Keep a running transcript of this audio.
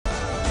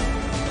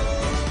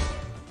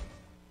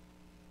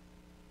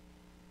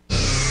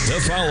The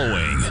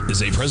following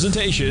is a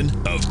presentation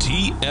of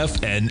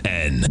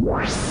TFNN.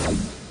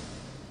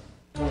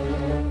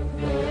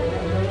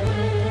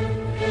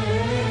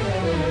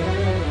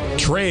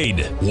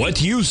 Trade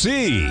what you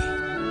see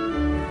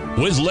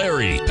with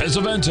Larry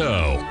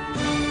Pesavento.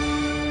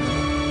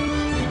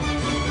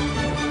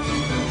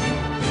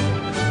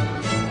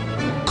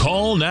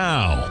 Call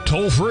now,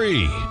 toll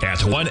free at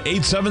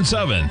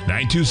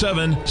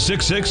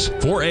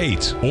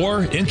 1-877-927-6648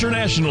 or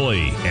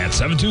internationally at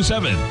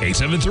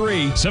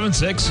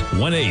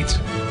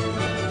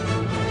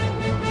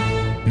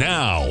 727-873-7618.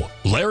 Now,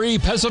 Larry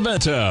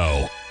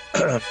Pesavento.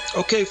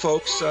 Okay,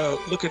 folks,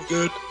 looking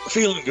good,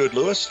 feeling good,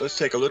 Lewis. Let's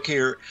take a look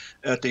here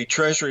at the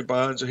Treasury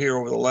bonds here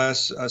over the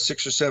last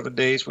 6 or 7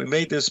 days. We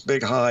made this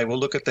big high. We'll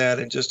look at that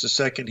in just a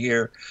second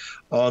here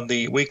on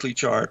the weekly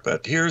chart.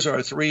 But here's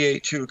our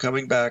 382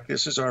 coming back.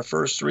 This is our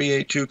first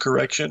 382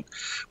 correction.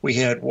 We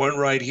had one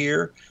right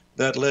here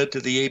that led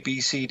to the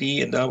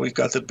ABCD, and now we've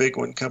got the big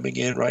one coming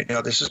in right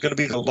now. This is going to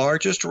be the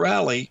largest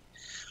rally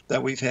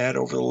that we've had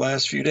over the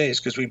last few days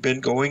because we've been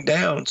going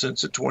down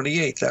since the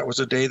 28th. That was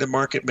the day the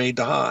market made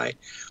the high.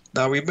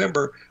 Now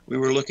remember, we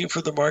were looking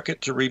for the market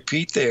to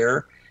repeat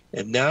there,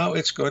 and now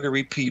it's going to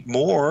repeat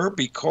more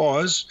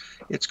because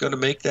it's going to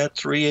make that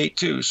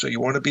 382. So you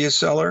want to be a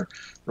seller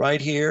right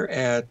here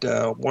at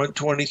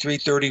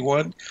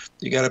 123.31.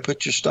 You got to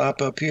put your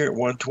stop up here at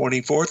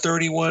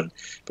 124.31,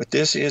 but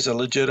this is a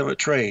legitimate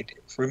trade.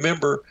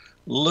 Remember,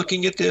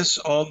 looking at this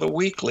on the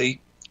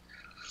weekly,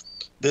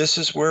 this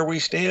is where we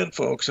stand,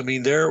 folks. I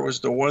mean, there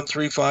was the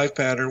 135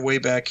 pattern way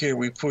back here.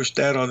 We pushed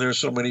that on there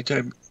so many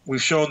times.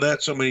 We've shown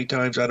that so many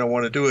times I don't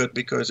want to do it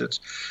because it's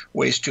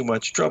wastes too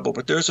much trouble.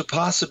 But there's a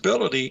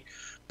possibility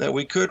that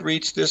we could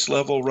reach this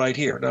level right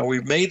here. Now,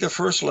 we've made the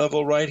first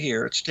level right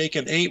here. It's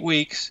taken 8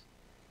 weeks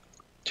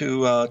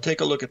to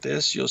take a look at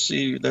this. You'll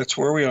see that's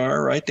where we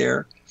are right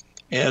there.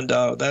 And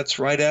that's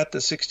right at the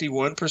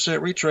 61%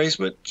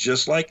 retracement,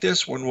 just like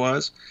this one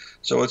was.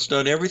 So it's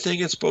done everything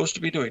it's supposed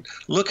to be doing.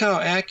 Look how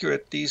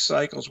accurate these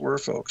cycles were,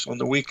 folks, on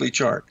the weekly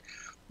chart.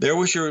 There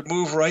was your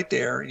move right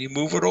there. You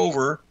move it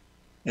over,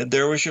 and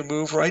there was your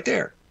move right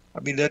there. I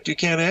mean, that you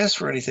can't ask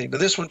for anything. Now,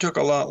 this one took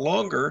a lot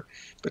longer,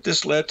 but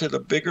this led to the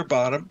bigger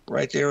bottom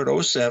right there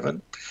at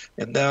 07.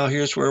 And now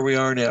here's where we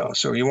are now.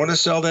 So you want to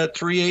sell that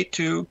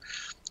 382.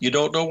 You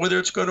don't know whether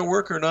it's going to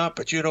work or not,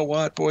 but you know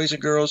what, boys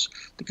and girls,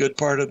 the good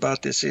part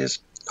about this is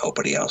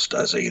nobody else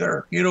does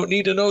either. You don't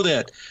need to know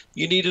that.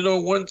 You need to know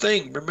one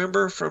thing.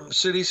 Remember from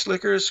City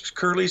Slickers,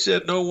 Curly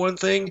said know one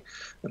thing,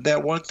 and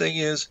that one thing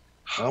is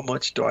how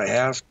much do I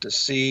have to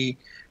see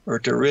or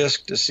to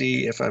risk to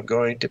see if I'm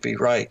going to be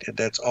right, and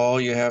that's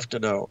all you have to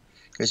know.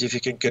 Because if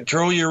you can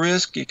control your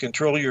risk, you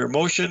control your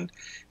emotion,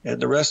 and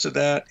the rest of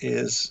that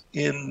is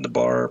in the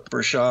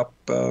barber shop,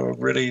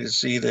 ready to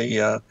see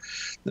the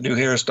new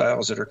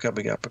hairstyles that are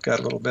coming up. I got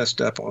a little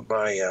messed up on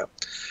my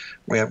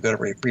way I'm going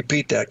to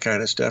repeat that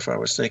kind of stuff. I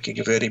was thinking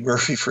of Eddie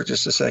Murphy for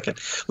just a second.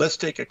 Let's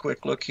take a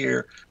quick look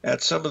here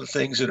at some of the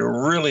things that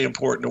are really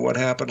important to what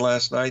happened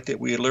last night that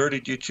we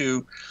alerted you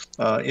to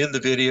in the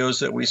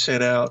videos that we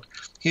sent out.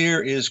 Here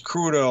is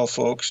crude oil,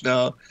 folks.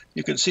 Now,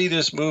 you can see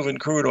this move in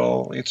crude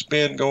oil. It's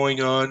been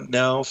going on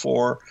now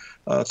for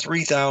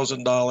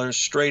 $3,000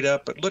 straight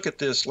up. But look at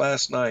this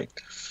last night.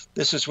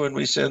 This is when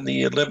we send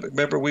the limit.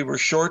 Remember, we were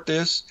short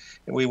this,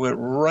 and we went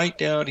right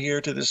down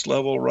here to this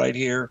level right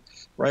here,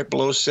 right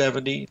below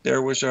 70.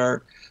 There was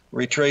our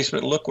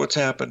retracement. Look what's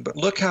happened. But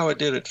look how it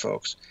did it,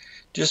 folks.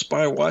 Just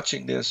by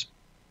watching this,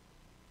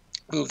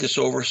 move this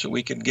over so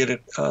we can get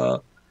it,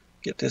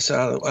 get this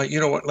out of, you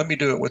know what, let me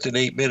do it with an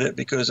 8-minute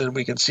because then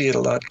we can see it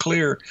a lot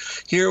clearer.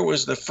 Here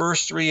was the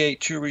first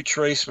 382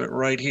 retracement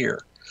right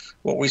here.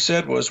 What we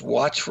said was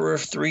watch for a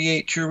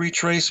 382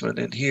 retracement,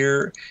 and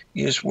here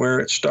is where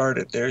it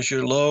started. There's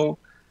your low,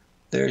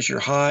 there's your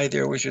high,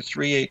 there was your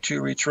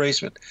 382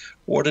 retracement.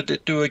 What did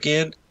it do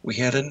again? We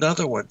had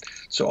another one.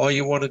 So all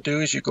you want to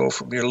do is you go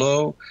from your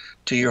low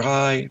to your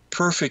high,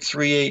 perfect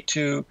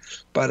 382,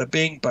 bada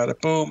bing, bada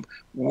boom.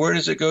 Where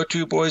does it go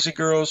to, boys and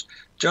girls?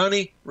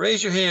 Johnny,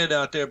 raise your hand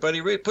out there, buddy.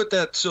 Put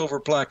that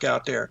silver plaque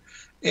out there.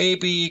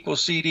 AB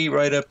equals CD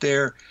right up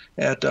there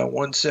at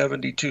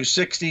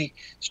 172.60.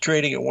 It's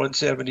trading at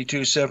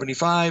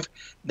 172.75.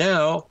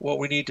 Now, what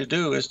we need to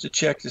do is to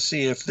check to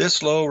see if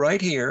this low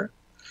right here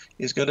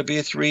is going to be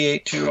a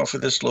 382 off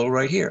of this low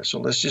right here. So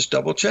let's just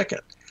double check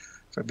it.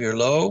 From your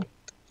low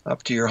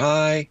up to your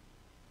high.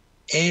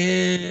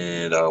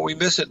 And we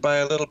miss it by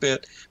a little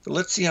bit. But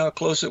let's see how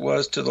close it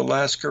was to the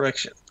last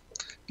correction.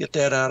 Get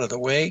that out of the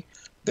way.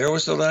 There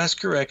was the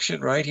last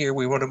correction right here.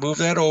 We want to move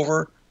that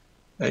over.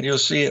 And you'll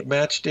see it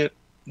matched it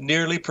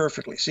nearly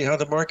perfectly. See how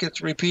the market's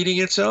repeating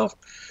itself?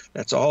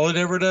 That's all it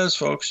ever does,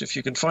 folks. If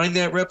you can find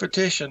that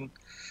repetition,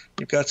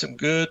 you've got some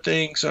good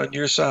things on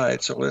your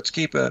side. So let's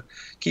keep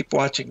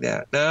watching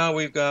that. Now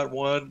we've got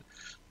one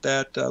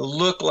that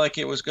looked like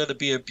it was going to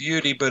be a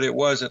beauty, but it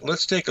wasn't.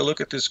 Let's take a look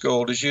at this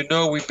gold. As you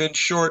know, we've been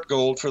short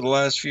gold for the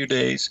last few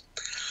days.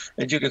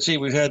 And you can see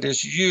we've had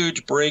this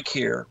huge break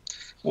here.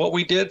 what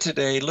we did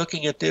today,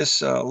 looking at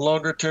this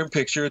longer-term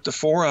picture at the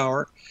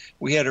 4-hour,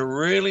 we had a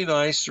really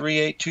nice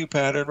 382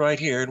 pattern right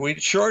here, and we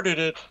shorted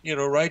it,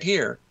 right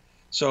here.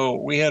 So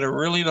we had a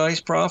really nice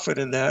profit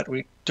in that.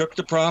 We took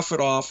the profit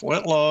off,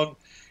 went long,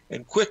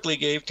 and quickly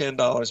gave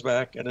 $10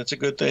 back, and it's a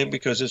good thing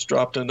because it's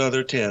dropped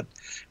another 10.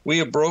 We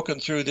have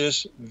broken through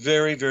this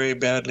very, very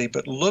badly,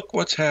 but look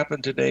what's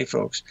happened today,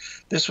 folks.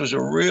 This was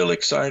a real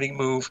exciting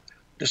move.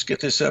 Just get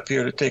this up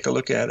here to take a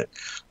look at it.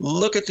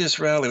 Look at this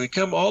rally. We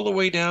come all the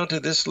way down to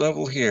this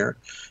level here,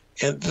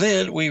 and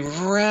then we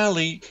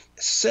rally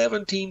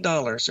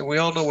 $17, and we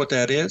all know what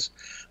that is.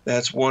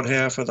 That's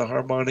 1/2 of the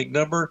harmonic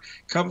number.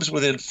 Comes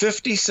within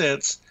 50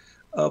 cents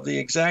of the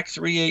exact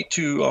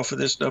 382 off of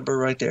this number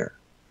right there.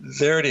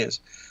 There it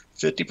is,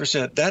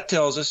 50%. That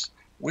tells us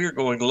we're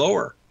going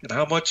lower. And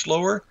how much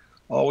lower?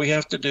 All we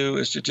have to do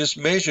is to just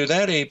measure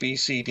that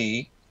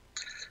ABCD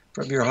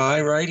from your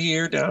high right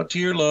here down to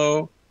your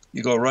low.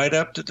 You go right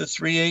up to the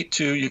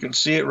 382. You can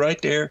see it right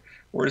there.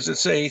 Where does it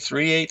say?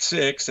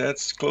 386.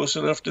 That's close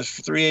enough to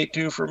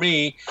 382 for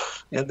me.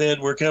 And then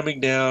we're coming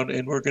down,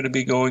 and we're going to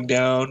be going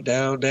down,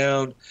 down,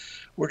 down.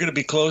 We're going to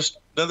be close,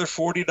 another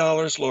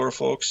 $40 lower,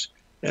 folks.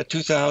 At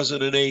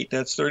 2008,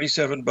 that's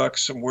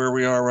 $37 from where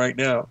we are right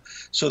now.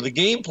 So the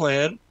game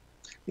plan,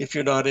 if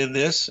you're not in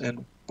this,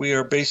 and we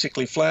are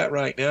basically flat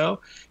right now,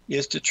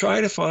 is to try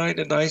to find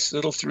a nice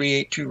little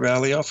 382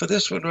 rally off of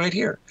this one right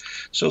here.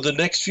 So the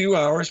next few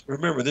hours,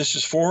 remember this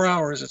is 4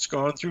 hours, it's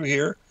gone through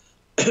here.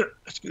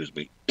 Excuse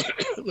me.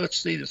 Let's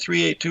see the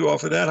 382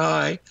 off of that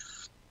high.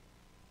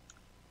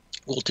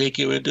 We'll take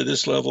you into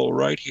this level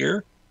right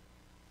here,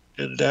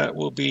 and that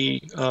will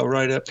be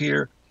right up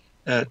here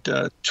at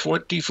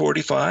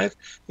 2045,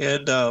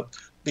 and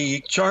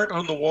the chart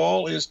on the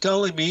wall is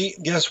telling me,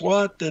 guess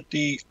what, that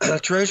the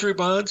Treasury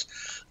bonds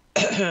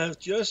have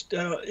just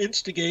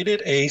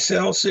instigated a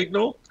sell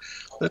signal.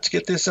 Let's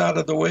get this out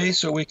of the way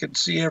so we can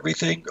see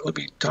everything. Let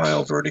me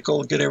tile vertical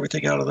and get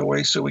everything out of the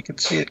way so we can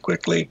see it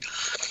quickly.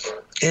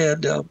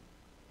 And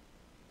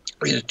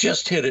it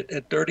just hit it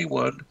at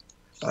 31.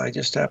 I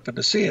just happened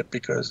to see it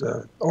because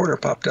the order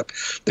popped up.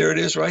 There it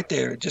is right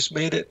there. It just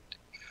made it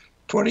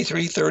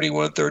 23,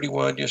 31,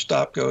 31, your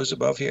stop goes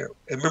above here.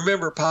 And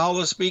remember,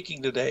 Powell is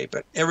speaking today,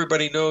 but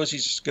everybody knows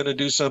he's going to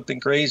do something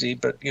crazy.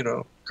 But,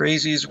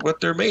 crazy is what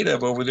they're made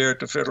of over there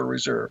at the Federal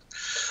Reserve.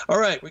 All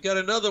right, we got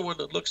another one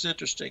that looks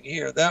interesting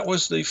here. That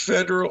was the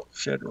Federal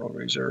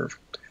Reserve.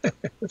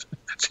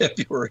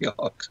 February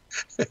hogs.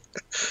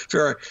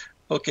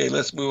 Okay,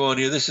 let's move on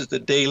here. This is the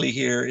daily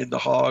here in the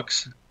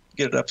hogs.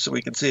 Get it up so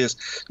we can see this.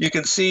 You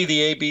can see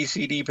the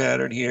ABCD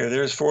pattern here.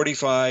 There's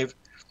 45.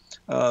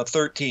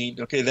 13.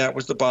 Okay, that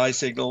was the buy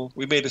signal.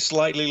 We made a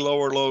slightly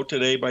lower low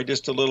today by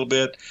just a little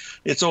bit.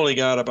 It's only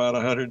got about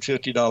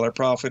 $150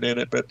 profit in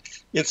it, but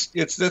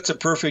that's a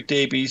perfect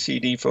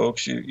ABCD,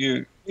 folks.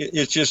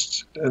 It's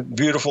just a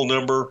beautiful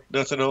number.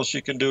 Nothing else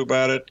you can do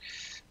about it.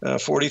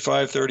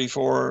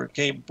 45.34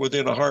 came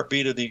within a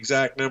heartbeat of the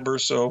exact number.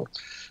 So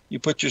you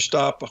put your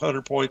stop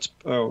 100 points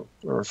or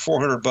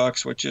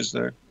 $400, which is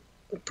the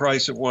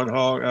price of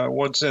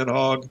 1 cent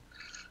hog.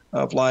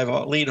 Of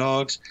lean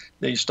hogs,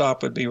 then your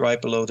stop would be right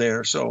below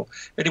there. So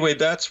anyway,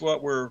 that's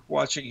what we're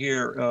watching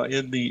here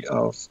in the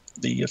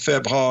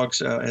Feb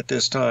hogs at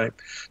this time.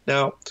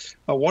 Now,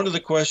 one of the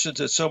questions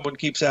that someone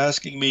keeps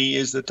asking me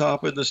is the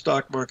top in the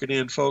stock market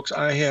in, folks.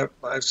 I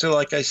feel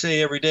like I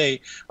say every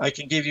day, I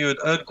can give you an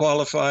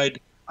unqualified,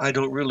 I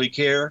don't really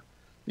care,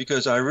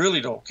 because I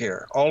really don't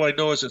care. All I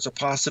know is it's a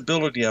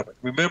possibility of it.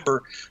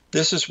 Remember,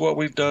 this is what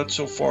we've done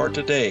so far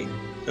today,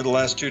 in the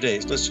last 2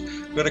 days. We're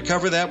going to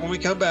cover that when we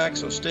come back,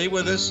 so stay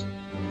with us.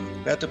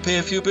 Got to pay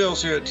a few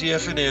bills here at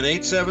TFNN,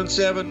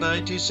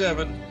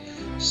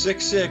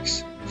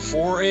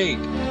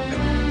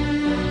 877-927-6648.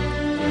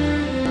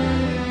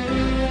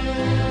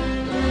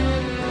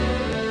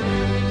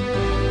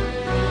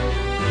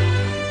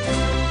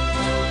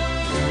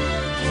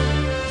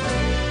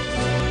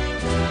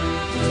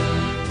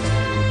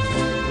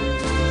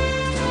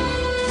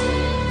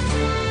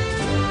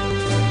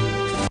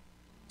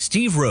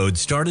 Steve Rhodes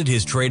started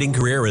his trading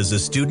career as a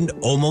student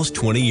almost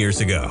 20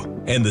 years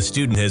ago, and the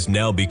student has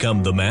now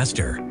become the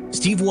master.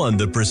 Steve won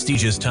the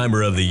prestigious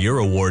Timer of the Year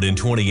award in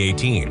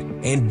 2018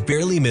 and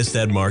barely missed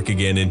that mark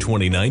again in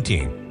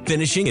 2019,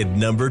 finishing at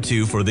number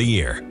 2 for the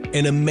year.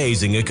 An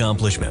amazing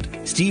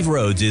accomplishment. Steve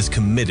Rhodes is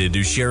committed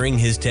to sharing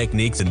his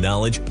techniques and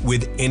knowledge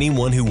with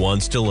anyone who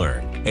wants to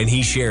learn, and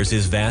he shares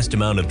his vast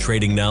amount of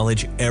trading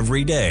knowledge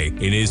every day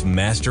in his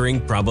Mastering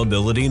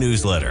Probability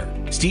newsletter.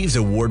 Steve's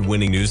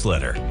award-winning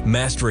newsletter,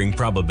 Mastering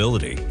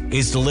Probability,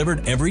 is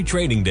delivered every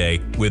trading day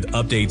with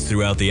updates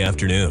throughout the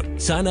afternoon.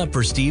 Sign up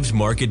for Steve's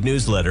market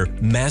newsletter,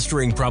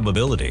 Mastering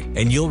Probability,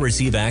 and you'll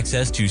receive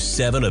access to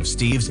 7 of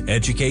Steve's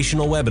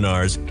educational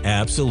webinars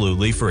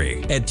absolutely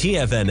free. At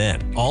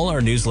TFNN, all our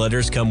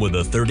newsletters come with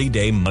a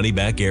 30-day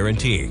money-back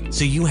guarantee,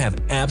 so you have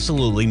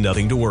absolutely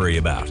nothing to worry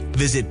about.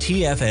 Visit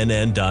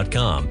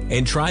TFNN.com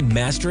and try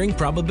Mastering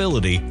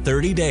Probability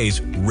 30 days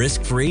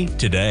risk-free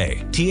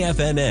today.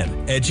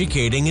 TFNN,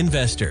 educating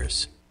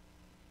investors.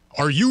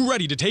 Are you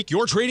ready to take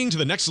your trading to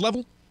the next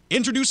level?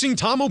 Introducing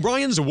Tom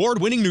O'Brien's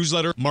award-winning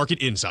newsletter, Market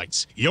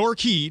Insights, your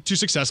key to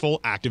successful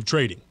active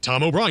trading.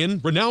 Tom O'Brien,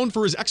 renowned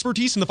for his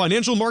expertise in the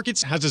financial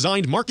markets, has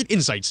designed Market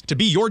Insights to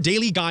be your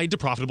daily guide to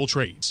profitable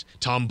trades.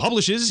 Tom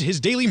publishes his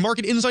daily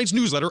Market Insights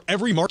newsletter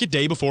every market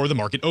day before the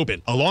market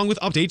open, along with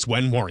updates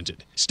when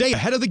warranted. Stay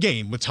ahead of the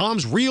game with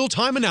Tom's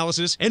real-time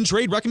analysis and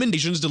trade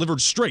recommendations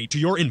delivered straight to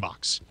your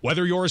inbox.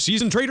 Whether you're a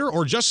seasoned trader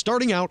or just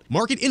starting out,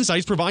 Market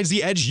Insights provides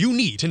the edge you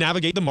need to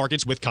navigate the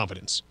markets with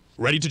confidence.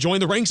 Ready to join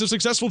the ranks of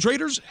successful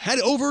traders? Head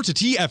over to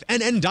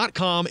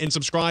TFNN.com and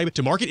subscribe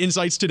to Market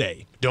Insights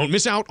today. Don't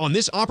miss out on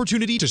this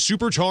opportunity to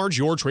supercharge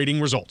your trading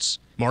results.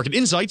 Market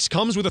Insights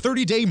comes with a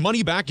 30-day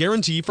money-back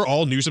guarantee for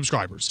all new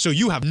subscribers, so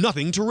you have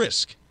nothing to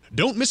risk.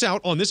 Don't miss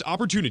out on this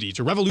opportunity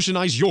to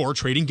revolutionize your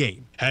trading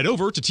game. Head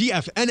over to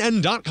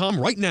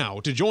TFNN.com right now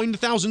to join the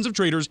thousands of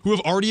traders who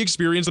have already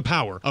experienced the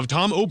power of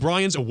Tom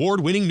O'Brien's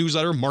award-winning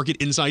newsletter, Market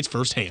Insights,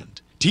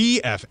 firsthand.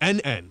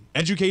 TFNN,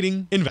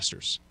 educating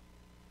investors.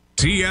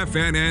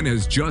 TFNN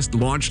has just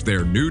launched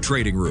their new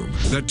trading room,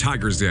 the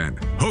Tiger's Den.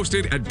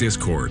 Hosted at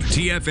Discord,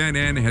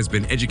 TFNN has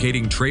been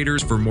educating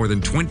traders for more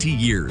than 20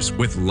 years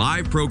with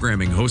live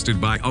programming hosted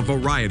by a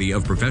variety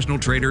of professional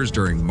traders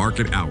during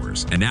market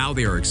hours. And now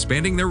they are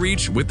expanding their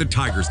reach with the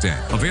Tiger's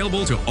Den,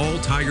 available to all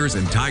tigers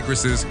and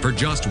tigresses for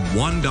just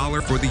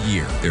 $1 for the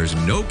year. There's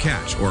no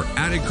catch or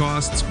added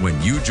costs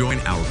when you join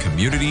our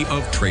community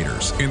of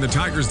traders. In the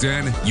Tiger's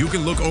Den, you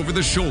can look over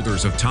the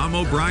shoulders of Tom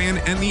O'Brien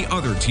and the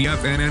other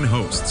TFNN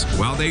hosts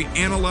while they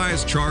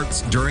analyze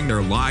charts during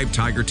their live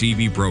Tiger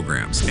TV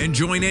programs, and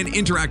join an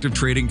interactive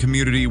trading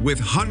community with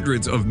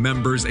hundreds of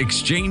members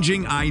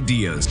exchanging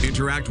ideas.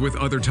 Interact with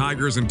other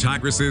tigers and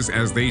tigresses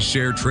as they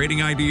share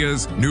trading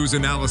ideas, news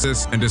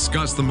analysis, and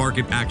discuss the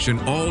market action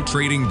all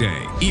trading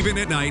day, even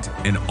at night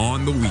and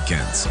on the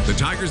weekends. The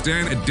Tiger's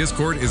Den at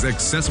Discord is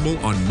accessible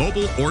on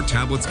mobile or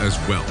tablets as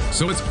well,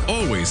 so it's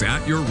always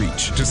at your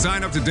reach. To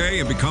sign up today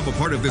and become a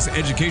part of this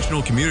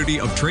educational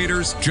community of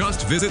traders,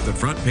 just visit the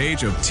front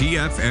page of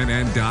TFNN.com.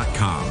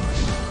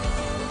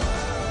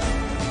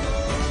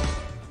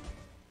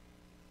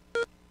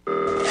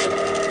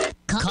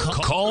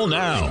 Call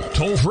now,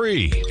 toll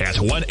free at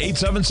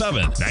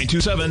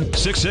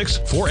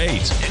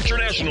 1-877-927-6648.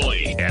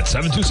 Internationally at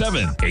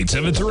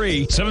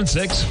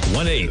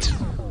 727-873-7618.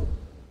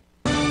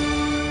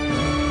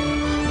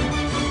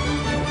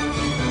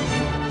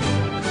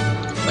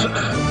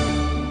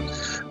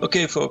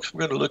 Okay, folks, we're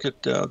going to look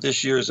at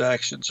this year's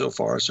action so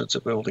far since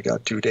I've only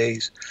got 2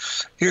 days.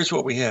 Here's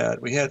what we had.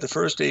 We had the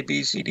first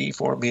ABCD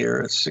form here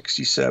at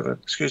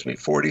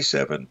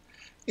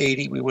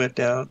 47.80. We went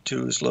down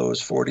to as low as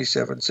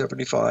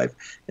 47.75.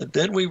 And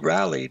then we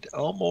rallied,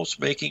 almost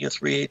making a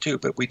 382,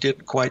 but we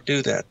didn't quite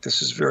do that.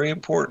 This is very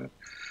important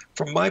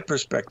from my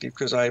perspective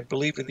because I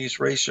believe in these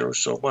ratios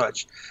so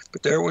much.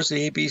 But there was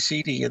the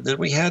ABCD, and then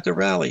we had the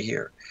rally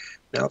here.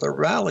 Now, the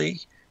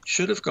rally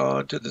should have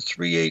gone to the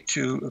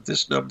 382 of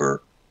this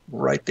number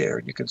right there.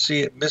 You can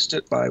see it missed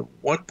it by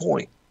 1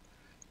 point.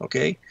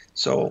 Okay,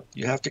 so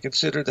you have to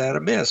consider that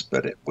a miss,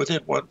 but within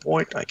 1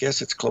 point, I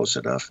guess it's close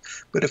enough.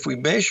 But if we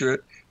measure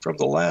it from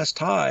the last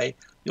high,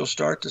 you'll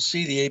start to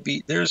see the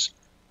AB. There's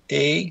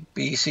A,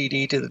 B, C,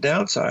 D to the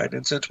downside.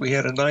 And since we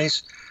had a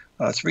nice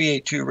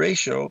 382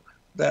 ratio,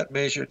 that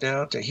measured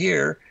down to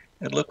here.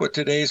 And look what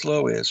today's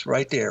low is,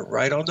 right there,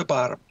 right on the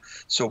bottom.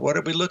 So what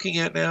are we looking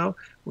at now?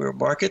 We're a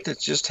market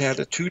that's just had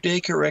a 2-day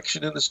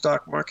correction in the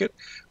stock market.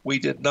 We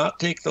did not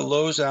take the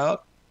lows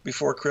out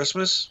before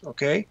Christmas,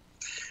 okay?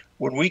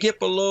 When we get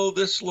below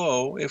this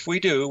low, if we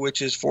do,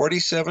 which is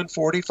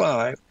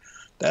 47.45,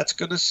 that's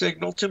going to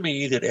signal to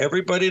me that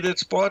everybody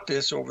that's bought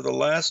this over the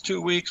last 2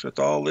 weeks with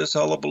all this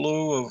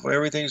hullabaloo of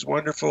everything's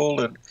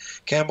wonderful and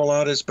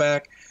Camelot is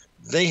back,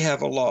 they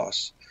have a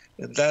loss.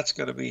 And that's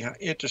going to be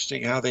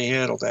interesting how they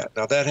handle that.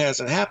 Now, that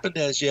hasn't happened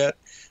as yet,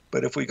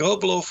 but if we go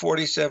below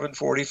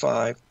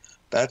 47.45,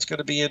 that's going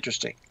to be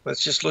interesting.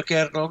 Let's just look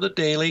at it on the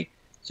daily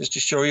just to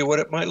show you what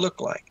it might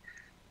look like.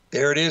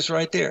 There it is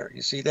right there.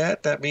 You see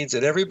that? That means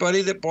that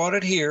everybody that bought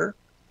it here,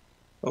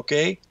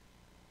 okay,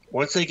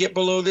 once they get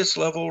below this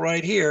level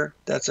right here,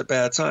 that's a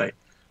bad sign.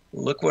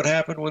 Look what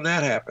happened when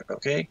that happened,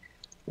 okay?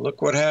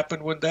 Look what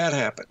happened when that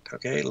happened,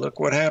 okay? Look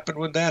what happened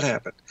when that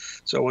happened.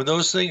 So when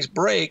those things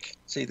break,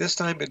 see, this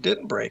time it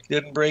didn't break. It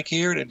didn't break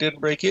here and it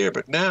didn't break here.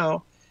 But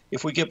now,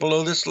 if we get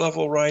below this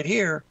level right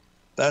here,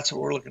 that's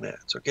what we're looking at.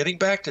 So getting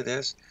back to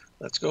this,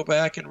 let's go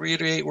back and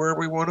reiterate where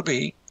we want to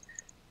be.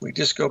 We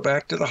just go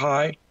back to the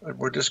high, and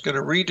we're just going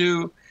to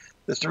redo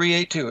the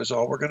 382 is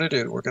all we're going to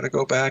do. We're going to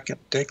go back and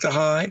take the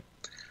high.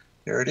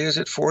 There it is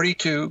at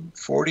 42,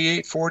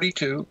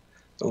 48.42.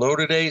 The low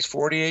today is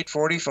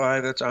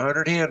 48.45. That's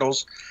 100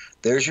 handles.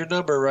 There's your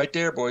number right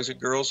there, boys and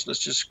girls. Let's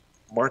just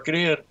mark it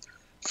in.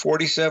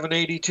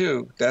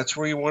 47.82. That's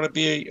where you want to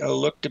be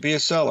look to be a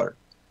seller.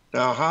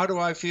 Now, how do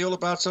I feel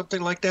about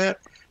something like that?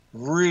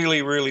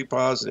 Really, really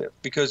positive.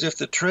 Because if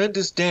the trend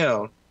is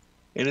down,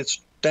 and it's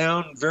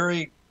down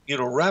very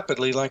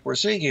rapidly like we're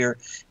seeing here,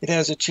 it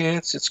has a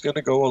chance it's going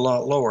to go a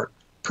lot lower.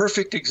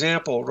 perfect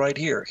example right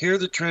here. Here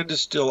the trend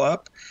is still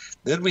up.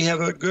 Then we have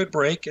a good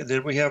break, and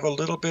then we have a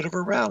little bit of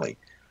a rally.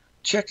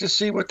 Check to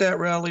see what that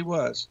rally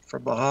was.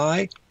 From the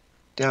high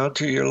down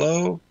to your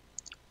low.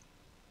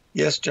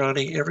 Yes,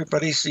 Johnny,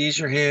 everybody sees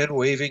your hand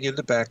waving in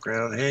the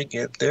background. Hang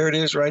it. There it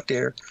is right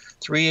there.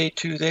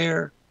 382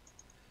 there.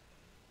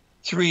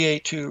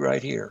 382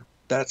 right here.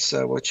 That's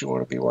what you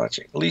want to be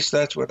watching. At least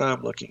that's what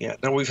I'm looking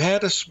at. Now, we've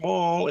had a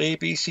small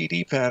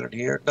ABCD pattern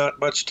here.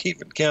 Not much to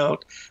even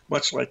count,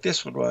 much like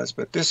this one was,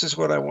 but this is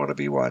what I want to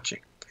be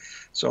watching.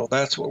 So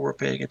that's what we're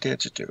paying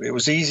attention to. It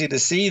was easy to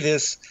see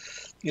this,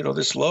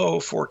 this low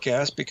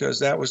forecast because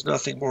that was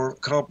nothing more a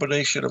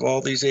combination of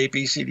all these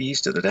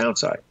ABCDs to the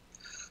downside.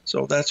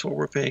 So that's what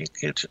we're paying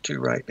attention to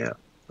right now.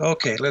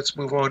 Okay, let's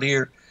move on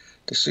here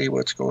to see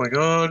what's going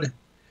on.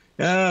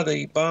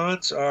 The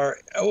bonds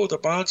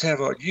have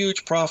a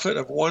huge profit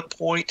of 1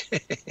 point.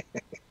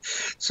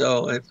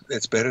 So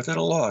it's better than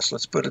a loss.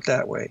 Let's put it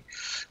that way.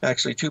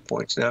 Actually, 2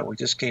 points now. We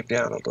just came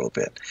down a little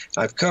bit.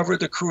 I've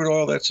covered the crude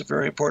oil. That's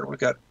very important. We've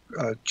got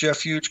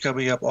Jeff Huge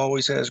coming up.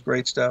 Always has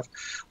great stuff.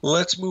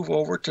 Let's move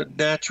over to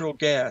natural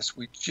gas.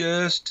 We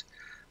just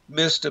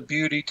missed a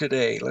beauty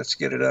today. Let's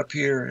get it up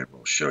here, and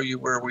we'll show you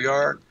where we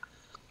are.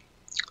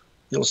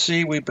 You'll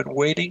see we've been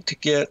waiting to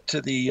get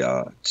to the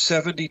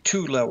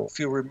 72 level. If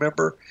you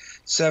remember,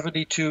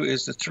 72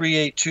 is the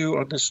 382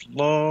 on this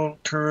long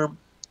term.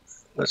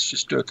 Let's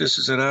just do it. This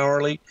is an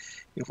hourly.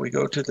 If we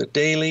go to the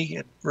daily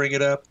and bring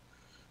it up,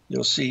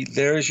 you'll see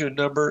there's your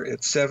number.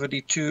 It's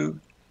 72,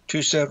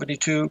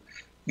 272.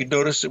 You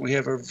notice that we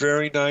have a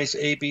very nice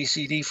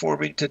ABCD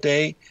forming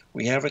today.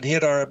 We haven't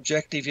hit our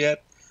objective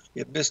yet.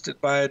 It missed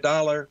it by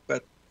 $1,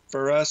 but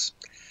for us,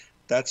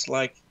 that's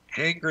like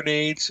hand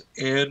grenades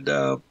and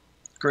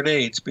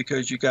grenades,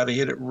 because you got to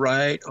hit it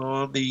right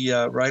on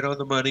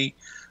the money.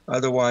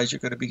 Otherwise, you're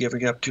going to be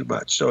giving up too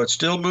much. So it's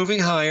still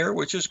moving higher,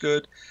 which is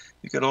good.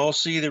 You can all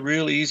see the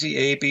real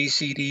easy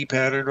ABCD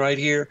pattern right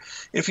here.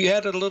 If you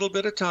added a little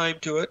bit of time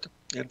to it,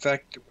 in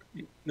fact,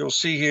 you'll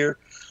see here,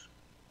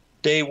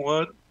 day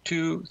 1,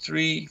 2,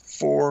 3,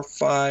 4,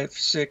 5,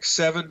 6,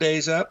 7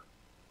 days up.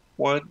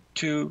 1,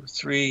 2,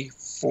 3,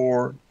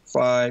 4,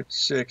 5,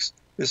 6.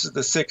 This is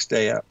the 6th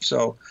day up.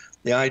 So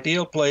the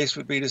ideal place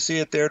would be to see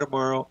it there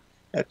tomorrow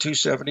at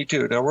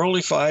 272. Now we're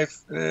only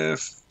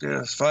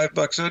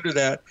 $5 under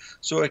that,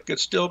 so it could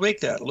still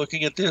make that.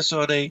 Looking at this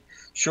on a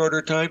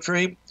shorter time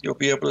frame, you'll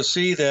be able to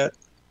see that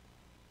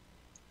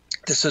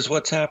this is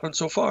what's happened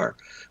so far.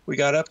 We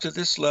got up to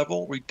this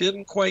level. We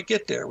didn't quite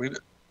get there.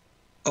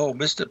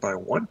 Missed it by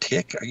 1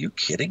 tick. Are you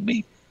kidding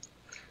me?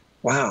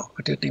 Wow,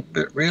 I didn't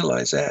even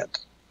realize that.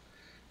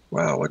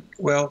 Wow,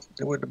 well,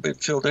 it wouldn't have been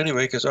filled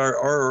anyway because our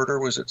order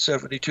was at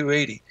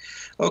 72.80.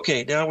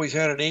 Okay, now we've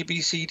had an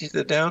ABC to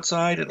the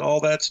downside, and all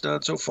that's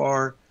done so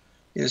far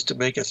is to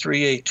make a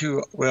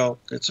 382. Well,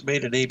 it's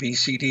made an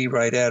ABCD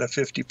right at a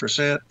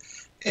 50%,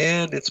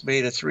 and it's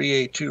made a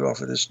 382 off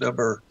of this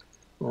number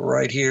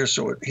right here.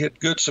 So it hit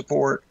good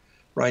support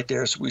right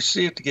there. So we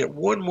see it to get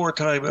one more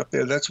time up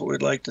there. That's what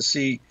we'd like to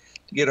see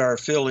to get our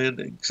fill in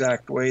the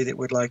exact way that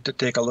we'd like to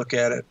take a look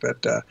at it.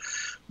 But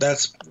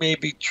that's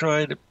maybe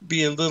trying to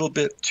be a little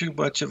bit too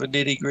much of a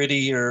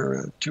nitty-gritty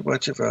or too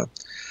much of a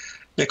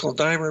nickel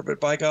dimer.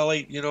 But by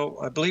golly,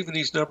 I believe in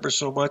these numbers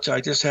so much,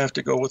 I just have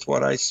to go with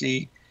what I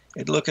see.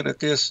 And looking at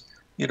this,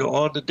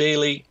 on the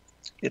daily,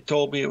 it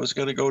told me it was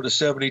going to go to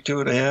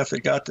 72.5.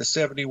 It got to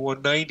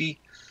 71.90.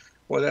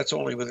 Well, that's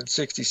only within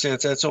 60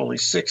 cents. That's only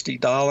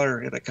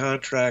 $60 in a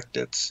contract.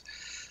 That's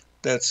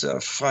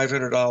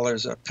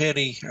 $500 a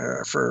penny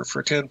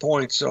for 10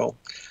 points. So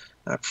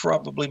I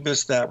probably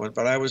missed that one,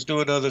 but I was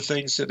doing other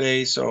things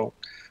today. So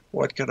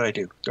what can I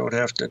do? Not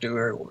have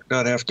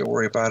to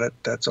worry about it.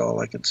 That's all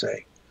I can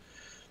say.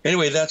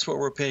 Anyway, that's what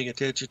we're paying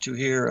attention to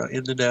here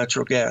in the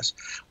natural gas.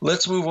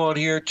 Let's move on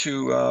here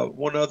to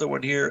one other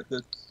one here.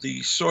 The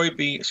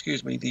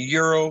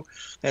euro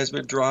has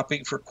been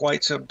dropping for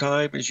quite some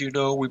time. As you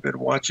know, we've been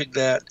watching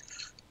that.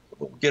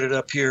 We'll get it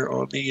up here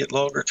on the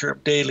longer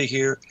term daily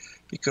here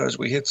because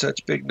we hit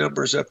such big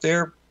numbers up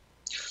there.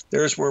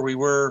 There's where we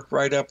were,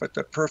 right up at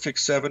the perfect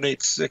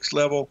 786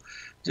 level,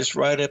 just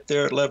right up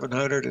there at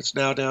 1100. It's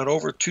now down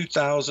over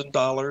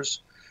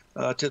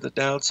 $2,000 to the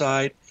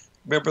downside.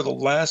 Remember the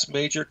last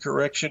major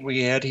correction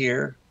we had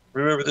here.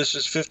 Remember, this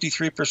is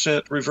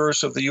 53%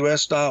 reverse of the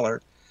U.S.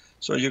 dollar.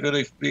 So you're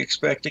going to be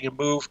expecting a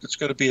move that's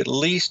going to be at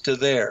least to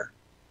there.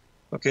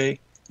 Okay?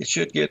 It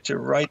should get to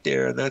right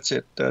there, and that's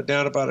it.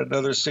 Down about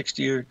another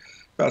 60 or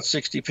about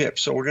 60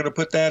 pips. So we're going to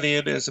put that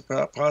in as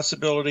a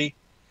possibility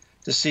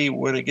to see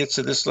when it gets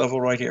to this level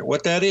right here.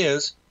 What that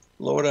is,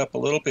 low it up a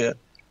little bit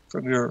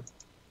from your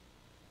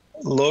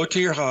low to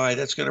your high.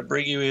 That's going to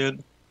bring you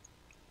in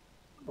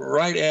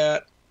right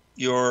at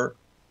your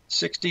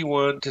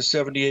 61 to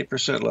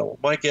 78% level.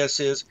 My guess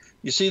is,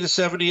 you see the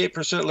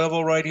 78%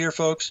 level right here,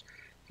 folks?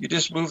 You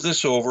just move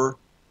this over.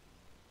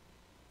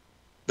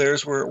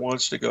 There's where it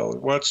wants to go.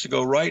 It wants to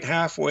go right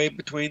halfway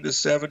between the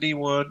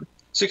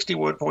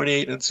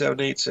 61.8 and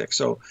 786.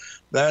 So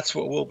that's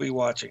what we'll be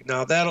watching.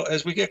 Now,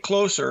 as we get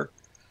closer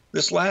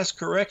This last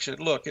correction,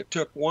 look, it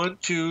took 1,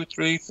 2,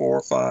 3,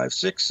 4, 5,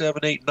 6,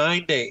 7, 8,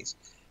 9 days.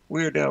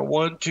 We're now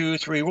 1, 2,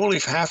 3. We're only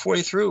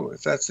halfway through,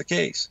 if that's the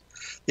case.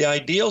 The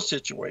ideal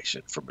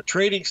situation from a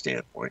trading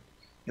standpoint,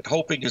 and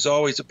hoping is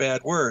always a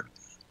bad word,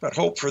 but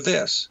hope for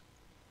this.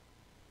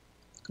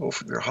 Go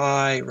from your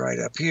high right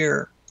up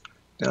here,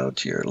 down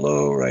to your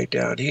low right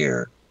down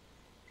here,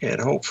 and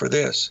hope for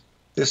this.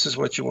 This is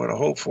what you want to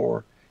hope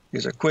for,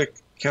 is a quick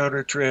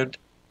counter trend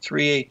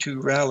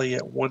 382 rally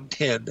at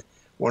 110,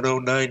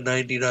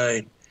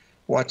 109.99.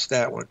 Watch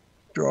that one.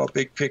 Draw a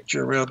big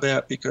picture around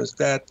that, because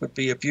that would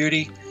be a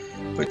beauty.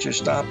 Put your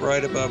stop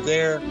right above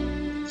there.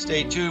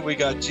 Stay tuned. We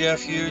got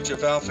Jeff Hughes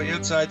of Alpha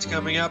Insights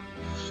coming up.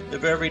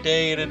 Live every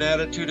day in an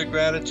attitude of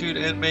gratitude,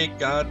 and may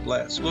God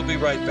bless. We'll be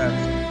right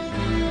back.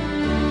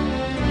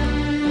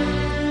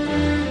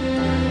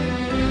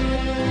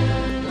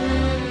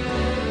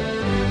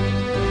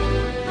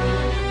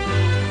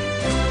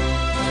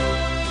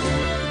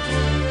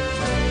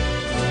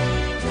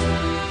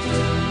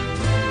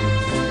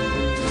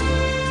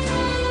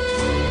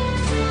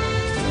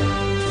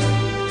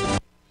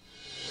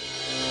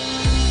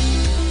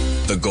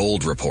 The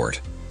Gold Report.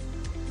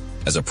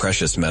 As a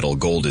precious metal,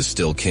 gold is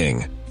still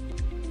king.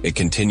 It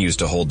continues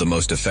to hold the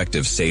most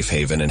effective safe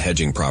haven and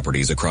hedging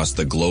properties across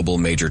the global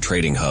major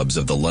trading hubs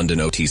of the London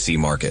OTC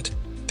market,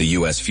 the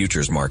U.S.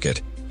 futures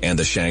market, and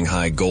the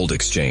Shanghai Gold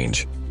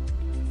Exchange.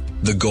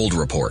 The Gold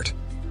Report.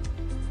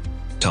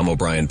 Tom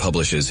O'Brien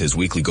publishes his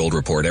weekly gold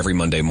report every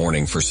Monday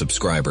morning for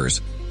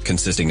subscribers,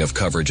 consisting of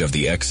coverage of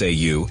the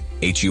XAU,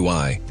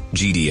 HUI,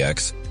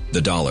 GDX,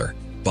 the dollar,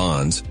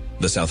 bonds,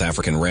 the South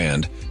African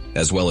rand,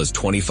 as well as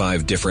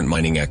 25 different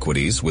mining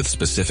equities with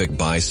specific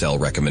buy-sell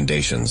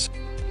recommendations.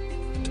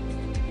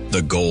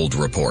 The Gold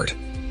Report.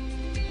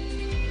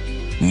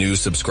 New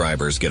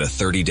subscribers get a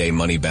 30-day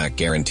money-back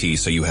guarantee,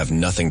 so you have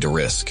nothing to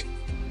risk.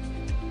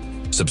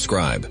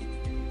 Subscribe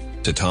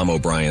to Tom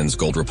O'Brien's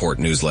Gold Report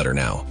newsletter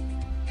now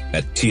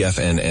at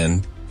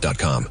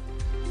TFNN.com.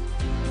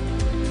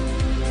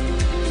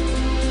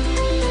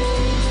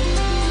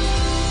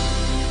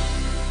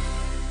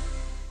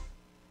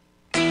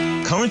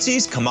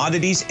 Currencies,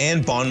 commodities,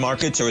 and bond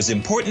markets are as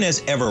important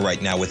as ever right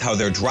now with how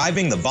they're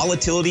driving the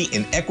volatility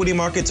in equity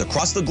markets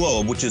across the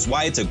globe, which is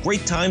why it's a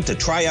great time to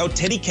try out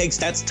Teddy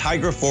Kegstat's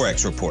Tiger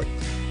Forex Report.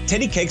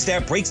 Teddy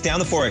Kegstat breaks down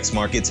the Forex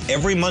markets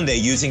every Monday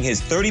using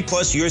his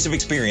 30-plus years of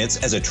experience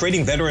as a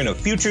trading veteran of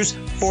futures,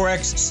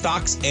 Forex,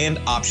 stocks, and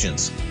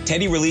options.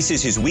 Teddy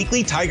releases his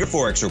weekly Tiger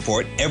Forex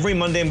Report every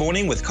Monday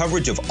morning with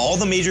coverage of all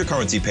the major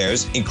currency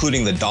pairs,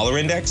 including the dollar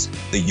index,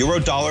 the euro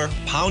dollar,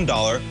 pound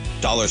dollar,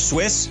 dollar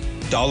Swiss,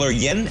 dollar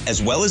yen,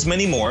 as well as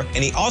many more,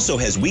 and he also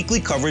has weekly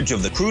coverage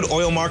of the crude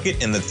oil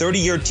market and the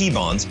 30-year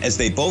T-bonds, as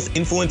they both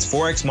influence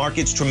Forex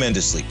markets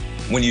tremendously.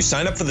 When you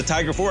sign up for the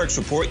Tiger Forex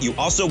Report, you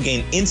also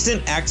gain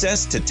instant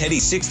access to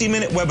Teddy's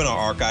 60-minute webinar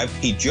archive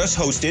he just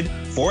hosted,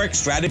 Forex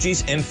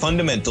Strategies and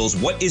Fundamentals,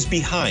 What is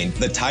Behind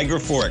the Tiger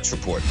Forex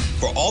Report.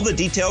 For all the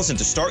details and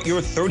to start your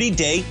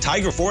 30-day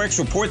Tiger Forex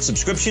Report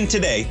subscription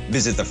today,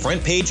 visit the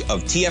front page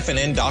of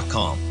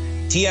TFNN.com.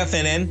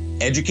 TFNN,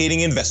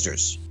 educating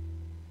investors.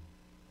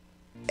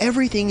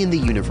 Everything in the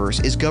universe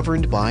is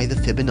governed by the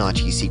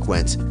Fibonacci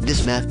sequence.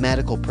 This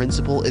mathematical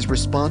principle is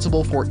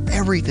responsible for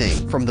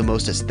everything from the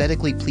most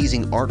aesthetically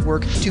pleasing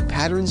artwork to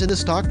patterns in the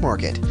stock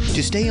market.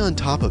 To stay on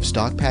top of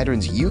stock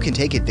patterns you can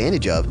take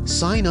advantage of,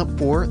 sign up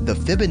for the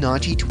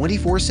Fibonacci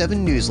 24/7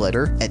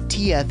 newsletter at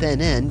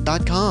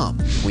TFNN.com.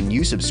 When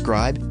you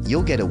subscribe,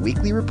 you'll get a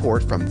weekly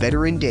report from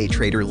veteran day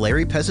trader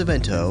Larry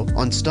Pesavento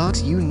on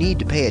stocks you need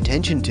to pay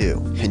attention to.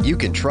 And you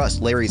can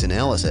trust Larry's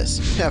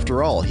analysis.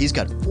 After all, he's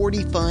got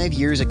 45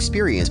 years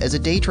experience as a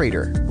day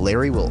trader.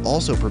 Larry will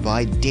also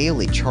provide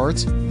daily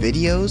charts,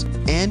 videos,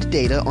 and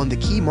data on the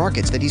key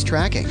markets that he's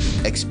tracking.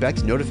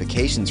 Expect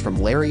notifications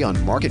from Larry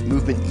on market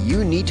movement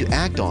you need to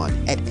act on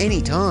at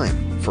any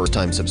time.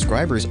 First-time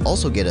subscribers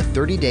also get a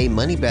 30-day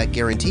money-back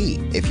guarantee.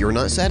 If you're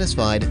not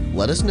satisfied,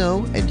 let us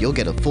know and you'll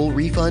get a full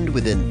refund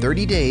within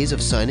 30 days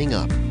of signing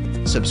up.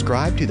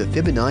 Subscribe to the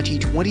Fibonacci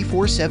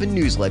 24/7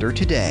 newsletter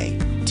today.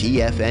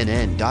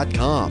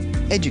 TFNN.com,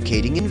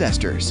 educating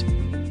investors.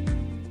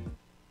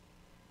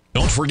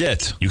 Don't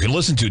forget, you can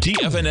listen to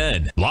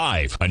TFNN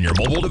live on your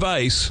mobile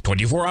device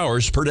 24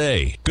 hours per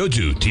day. Go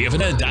to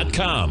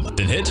TFNN.com,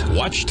 then hit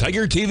Watch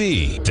Tiger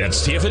TV.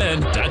 That's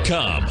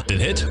TFNN.com, then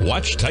hit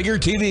Watch Tiger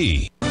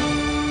TV.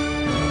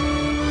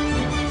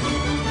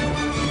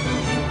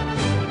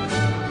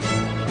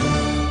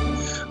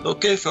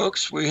 Okay,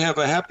 folks, we have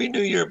a Happy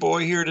New Year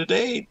boy here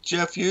today,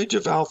 Jeff Hughes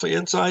of Alpha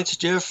Insights.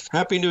 Jeff,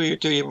 Happy New Year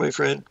to you, my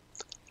friend.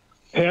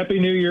 Happy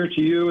New Year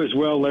to you as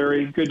well,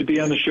 Larry. Good to be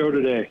on the show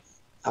today.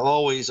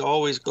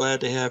 Always glad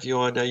to have you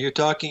on. Now, you're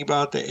talking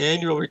about the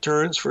annual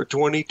returns for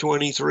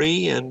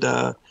 2023, and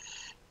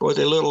boy,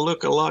 they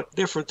look a lot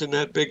different than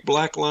that big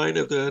black line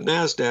of the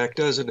NASDAQ,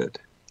 doesn't it?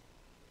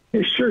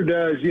 It sure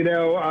does. You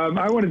know,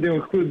 I wanted to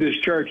include this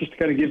chart just to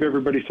kind of give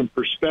everybody some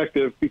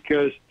perspective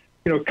because,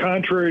 you know,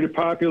 contrary to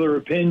popular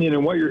opinion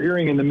and what you're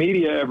hearing in the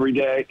media every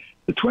day,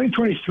 the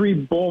 2023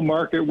 bull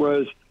market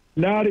was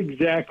not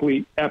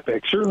exactly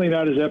epic, certainly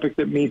not as epic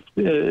that meets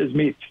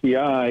the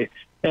eye.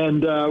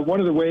 And one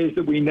of the ways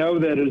that we know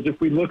that is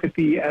if we look at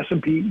the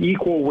S&P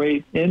Equal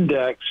Weight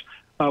Index,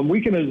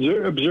 we can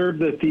observe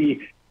that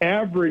the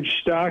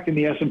average stock in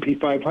the S&P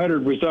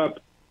 500 was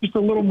up just a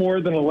little more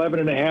than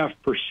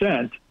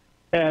 11.5%.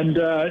 And,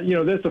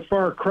 that's a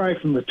far cry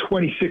from the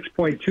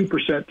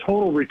 26.2%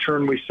 total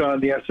return we saw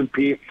in the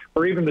S&P,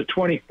 or even the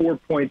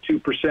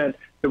 24.2%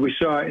 that we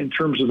saw in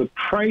terms of the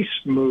price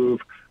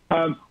move.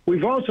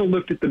 We've also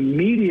looked at the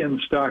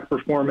median stock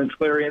performance,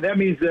 Larry, and that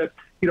means that,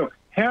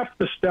 half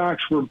the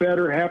stocks were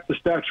better, half the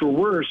stocks were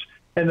worse,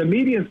 and the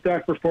median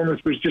stock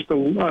performance was just a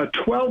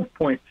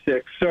 12.6.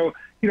 So,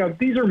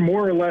 these are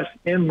more or less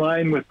in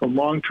line with the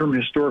long-term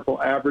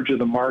historical average of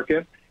the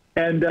market.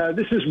 And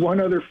this is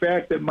one other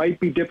fact that might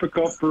be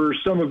difficult for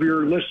some of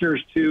your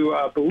listeners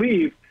to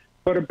believe,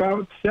 but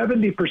about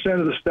 70%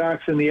 of the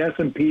stocks in the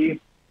S&P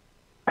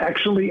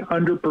actually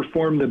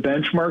underperformed the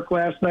benchmark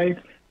last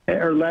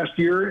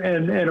year,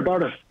 and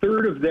about a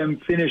third of them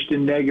finished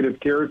in negative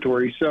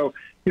territory. So,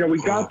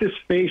 we got this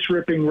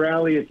face-ripping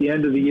rally at the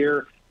end of the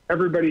year.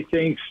 Everybody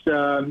thinks,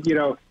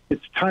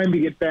 it's time to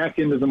get back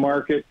into the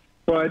market.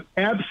 But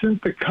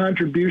absent the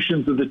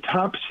contributions of the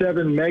top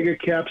 7 mega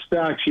cap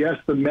stocks, yes,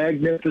 the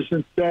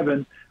Magnificent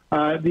Seven,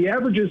 the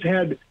averages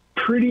had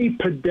pretty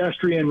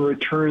pedestrian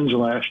returns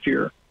last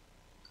year.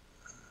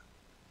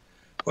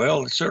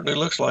 Well, it certainly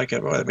looks like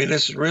it. I mean,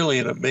 this is really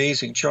an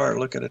amazing chart.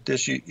 Looking at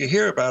this, you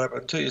hear about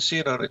it until you see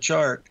it on a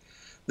chart.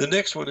 The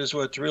next one is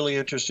what's really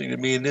interesting to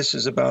me, and this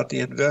is about the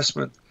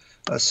investment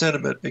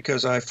sentiment,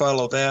 because I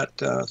follow that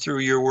through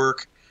your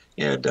work.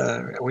 And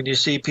when you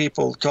see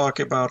people talk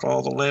about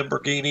all the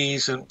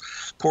Lamborghinis and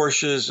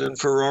Porsches and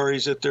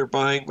Ferraris that they're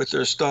buying with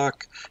their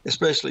stock,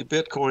 especially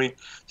Bitcoin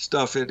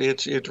stuff,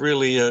 it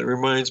really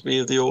reminds me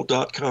of the old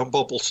 .com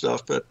bubble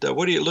stuff. But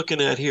what are you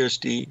looking at here,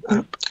 Steve?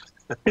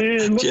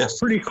 It looks Jeff.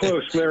 pretty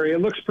close, Larry.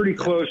 It looks pretty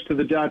close to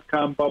the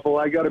 .com bubble.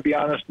 I got to be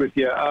honest with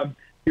you.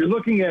 You're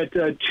looking at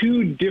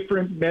two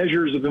different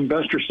measures of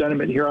investor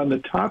sentiment here. On the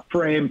top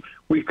frame,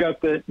 we've got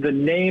the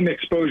name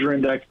exposure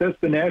index. That's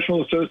the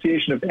National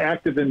Association of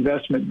Active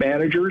Investment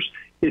Managers.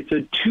 It's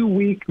a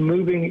 2-week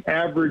moving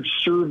average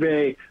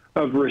survey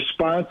of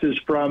responses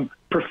from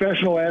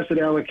professional asset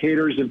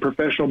allocators and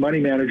professional money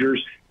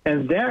managers,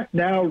 and that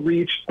now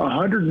reached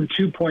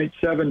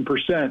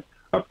 102.7%,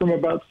 up from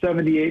about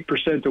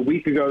 78% a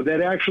week ago.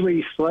 That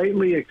actually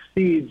slightly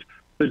exceeds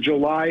the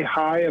July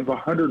high of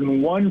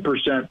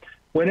 101%.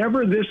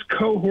 Whenever this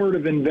cohort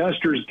of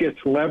investors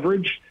gets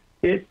leverage,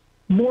 it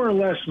more or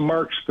less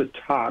marks the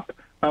top.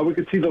 We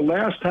could see the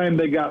last time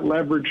they got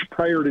leverage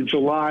prior to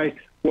July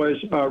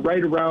was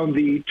right around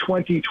the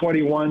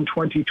 2021,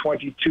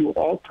 2022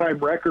 all-time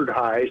record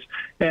highs.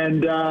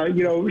 And,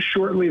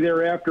 shortly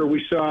thereafter,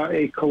 we saw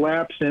a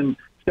collapse in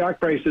stock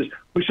prices.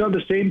 We saw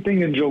the same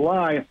thing in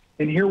July.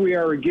 And here we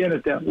are again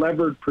at that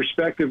levered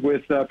perspective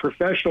with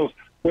professionals.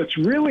 What's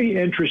really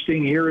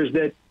interesting here is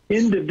that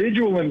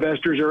individual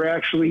investors are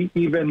actually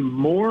even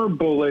more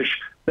bullish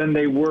than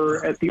they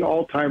were at the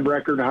all-time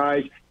record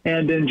highs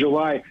and in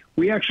July.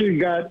 We actually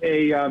got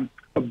a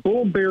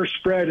bull-bear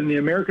spread in the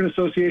American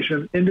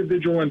Association of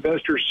Individual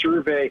Investors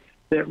survey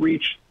that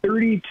reached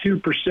 32%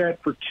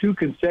 for 2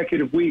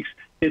 consecutive weeks.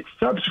 It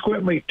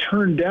subsequently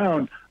turned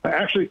down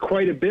actually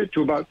quite a bit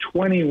to about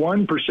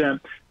 21%.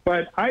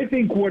 But I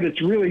think what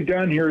it's really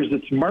done here is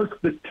it's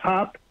marked the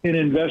top in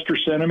investor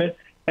sentiment,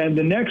 and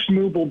the next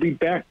move will be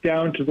back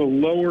down to the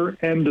lower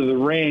end of the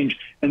range,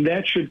 and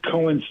that should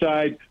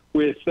coincide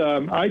with,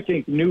 I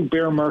think, new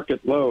bear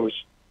market lows.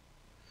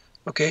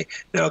 Okay.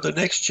 Now, the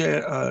next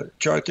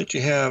chart that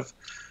you have,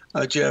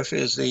 Jeff,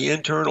 is the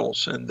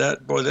internals, and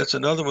that's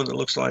another one that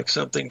looks like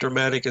something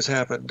dramatic has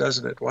happened,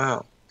 doesn't it?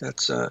 Wow.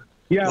 That's a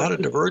lot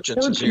of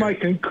divergences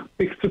here.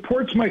 It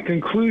supports my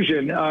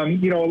conclusion.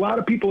 A lot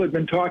of people have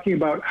been talking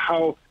about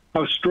how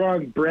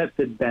strong Brent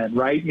had been,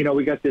 right?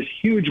 We got this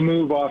huge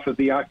move off of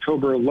the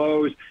October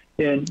lows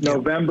in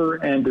November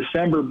and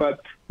December.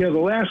 But, the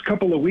last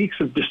couple of weeks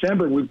of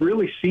December, we've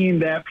really seen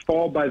that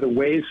fall by the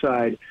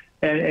wayside,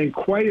 and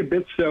quite a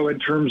bit so in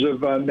terms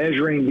of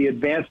measuring the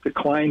advanced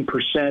decline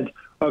percent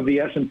of the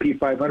S&P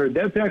 500.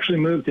 That's actually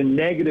moved to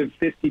negative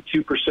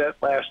 52%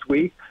 last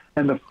week.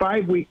 And the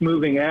 5-week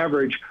moving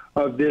average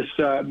of this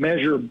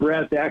measure of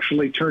Brent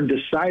actually turned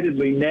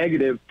decidedly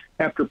negative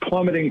after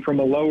plummeting from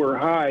a lower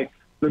high.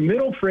 The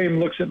middle frame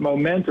looks at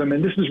momentum,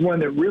 and this is one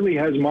that really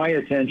has my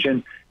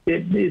attention.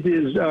 It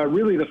is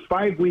really the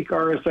 5-week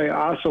RSI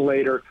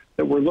oscillator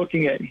that we're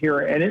looking at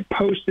here, and it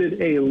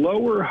posted a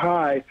lower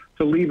high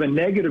to leave a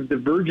negative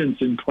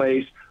divergence in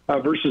place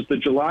versus the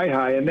July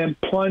high, and then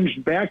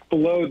plunged back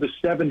below the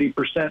 70%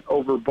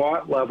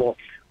 overbought level.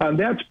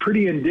 That's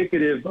pretty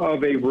indicative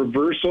of a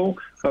reversal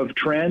of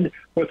trend.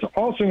 What's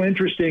also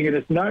interesting, and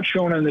it's not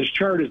shown on this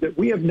chart, is that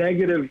we have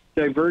negative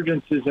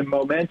divergences in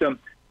momentum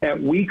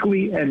at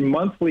weekly and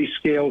monthly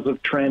scales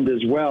of trend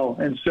as well.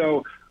 And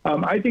so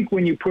I think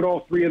when you put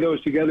all three of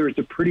those together, it's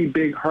a pretty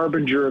big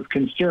harbinger of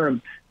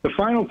concern. The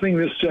final thing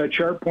this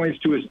chart points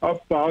to is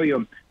up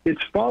volume.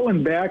 It's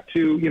fallen back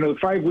to, the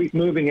 5-week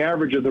moving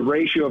average of the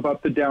ratio of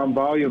up to down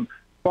volume,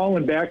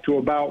 fallen back to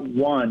about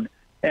 1.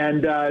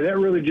 And that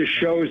really just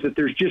shows that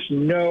there's just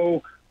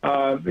no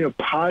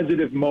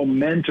positive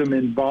momentum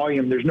in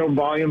volume. There's no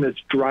volume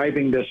that's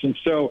driving this. And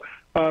so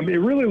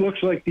it really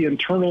looks like the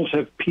internals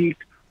have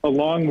peaked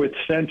along with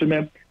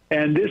sentiment.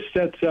 And this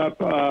sets up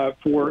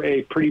for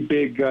a pretty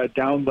big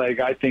down leg,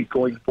 I think,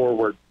 going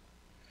forward.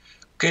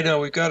 Okay, now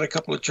we've got a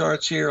couple of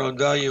charts here on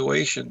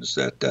valuations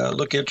that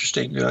look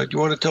interesting. Do you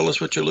want to tell us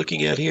what you're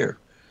looking at here?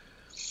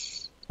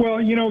 Well,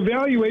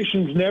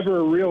 valuation's never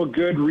a real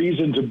good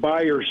reason to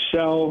buy or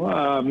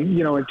sell,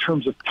 in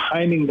terms of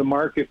timing the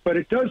market, but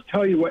it does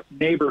tell you what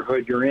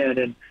neighborhood you're in.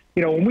 And,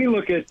 when we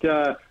look at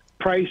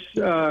price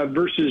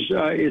versus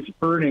its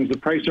earnings, the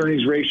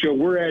price-earnings ratio,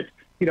 we're at,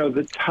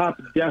 the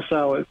top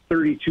decile at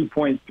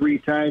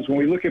 32.3 times. When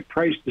we look at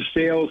price to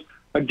sales,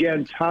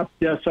 again, top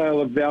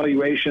decile of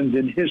valuations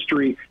in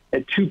history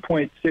at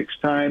 2.6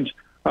 times.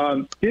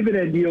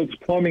 Dividend yields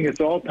plumbing its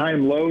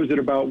all-time lows at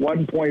about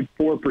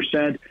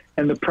 1.4%,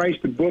 and the price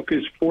to book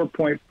is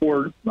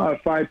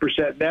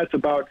 4.45%. That's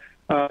about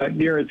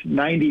near its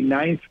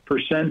 99th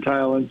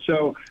percentile. And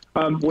so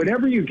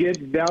whenever you get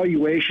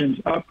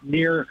valuations up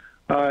near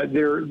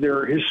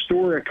their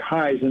historic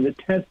highs in the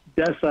 10th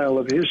decile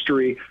of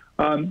history,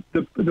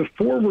 the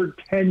forward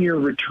 10-year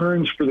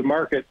returns for the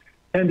market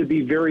tend to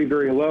be very,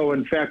 very low.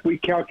 In fact, we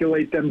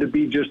calculate them to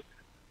be just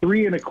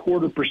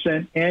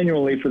 3.25%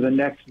 annually for the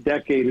next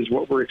decade is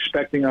what we're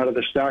expecting out of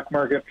the stock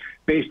market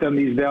based on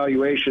these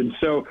valuations.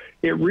 So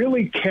it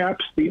really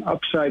caps the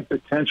upside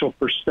potential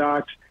for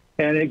stocks,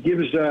 and it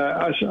gives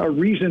us a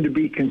reason to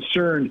be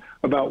concerned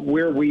about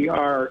where we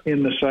are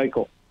in the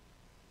cycle.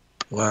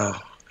 Wow.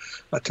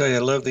 I tell you, I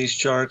love these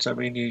charts. I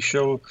mean, you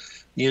show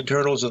the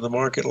internals of the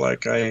market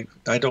like I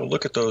don't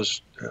look at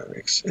those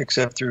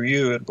except through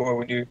you. And boy,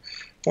 when you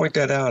point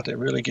that out, it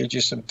really gives you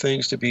some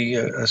things to be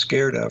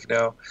scared of.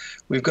 Now,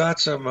 we've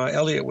got some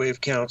Elliott wave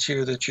counts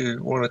here that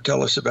you want to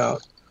tell us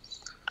about.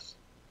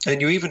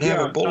 And you even have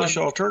a bullish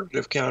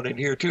alternative count in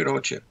here too,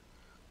 don't you?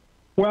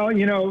 Well,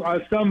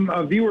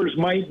 some viewers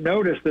might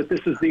notice that this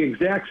is the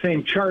exact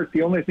same chart.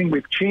 The only thing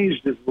we've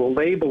changed is the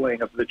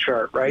labeling of the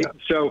chart, right? Yeah.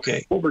 So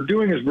what we're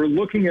doing is we're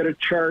looking at a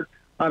chart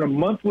on a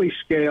monthly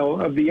scale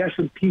of the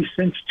S&P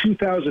since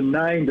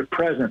 2009 to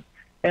present.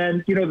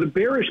 And, the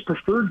bearish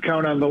preferred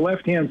count on the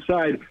left-hand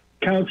side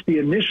counts the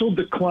initial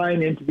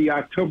decline into the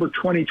October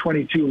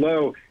 2022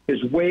 low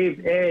as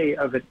wave A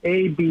of an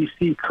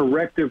ABC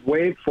corrective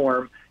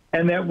waveform,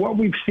 and that what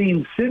we've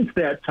seen since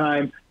that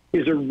time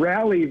is a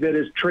rally that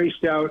has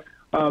traced out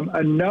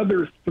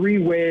another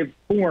three-wave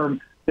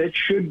form that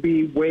should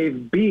be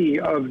wave B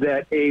of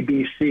that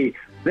ABC.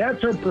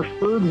 That's our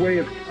preferred way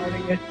of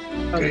counting it,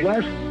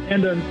 unless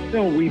and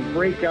until we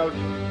break out.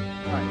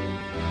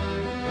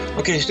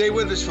 Okay, stay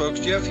with us, folks.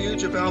 Jeff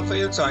Hughes of Alpha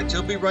Insights.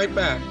 He'll be right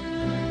back.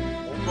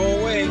 Don't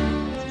go away.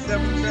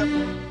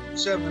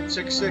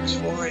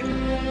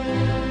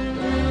 777-766-48.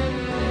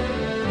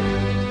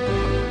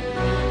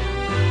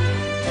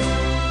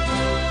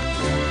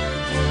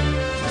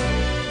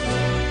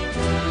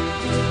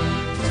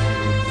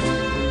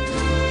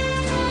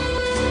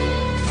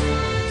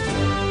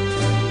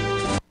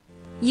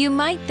 You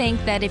might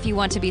think that if you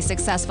want to be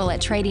successful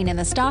at trading in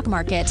the stock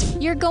market,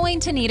 you're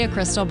going to need a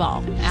crystal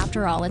ball.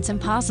 After all, it's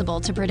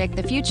impossible to predict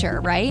the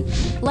future, right?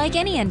 Like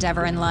any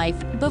endeavor in life,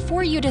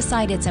 before you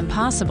decide it's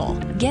impossible,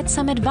 get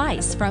some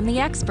advice from the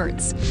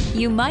experts.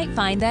 You might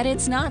find that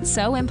it's not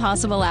so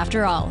impossible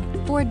after all.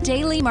 For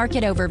daily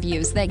market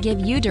overviews that give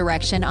you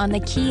direction on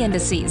the key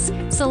indices,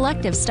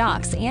 selective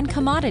stocks, and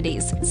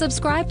commodities,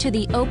 subscribe to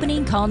the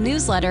Opening Call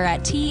newsletter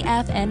at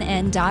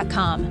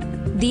TFNN.com.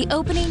 The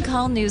Opening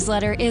Call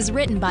newsletter is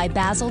written by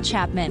Basil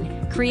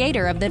Chapman,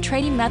 creator of the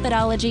trading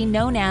methodology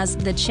known as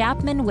the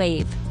Chapman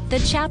Wave. The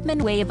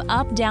Chapman Wave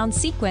up-down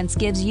sequence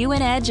gives you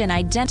an edge in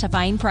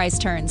identifying price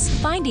turns,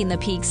 finding the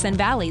peaks and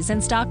valleys in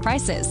stock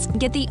prices.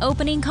 Get the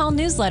Opening Call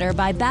newsletter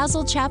by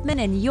Basil Chapman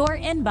in your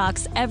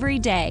inbox every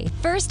day.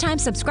 First-time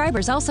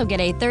subscribers also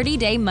get a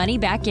 30-day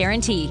money-back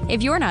guarantee.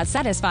 If you're not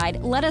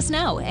satisfied, let us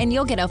know, and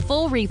you'll get a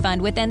full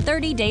refund within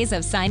 30 days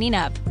of signing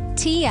up.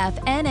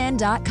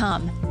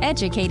 TFNN.com,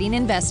 educating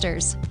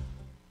investors.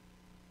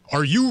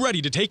 Are you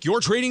ready to take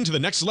your trading to the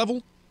next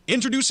level?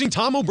 Introducing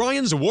Tom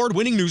O'Brien's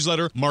award-winning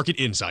newsletter, Market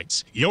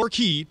Insights, your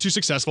key to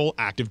successful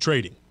active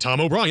trading. Tom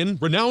O'Brien,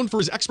 renowned for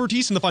his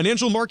expertise in the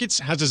financial markets,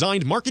 has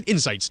designed Market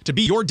Insights to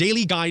be your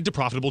daily guide to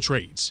profitable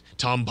trades.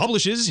 Tom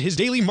publishes his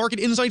daily Market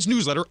Insights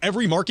newsletter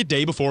every market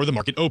day before the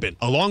market open,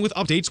 along with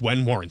updates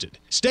when warranted.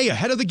 Stay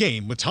ahead of the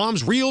game with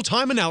Tom's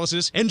real-time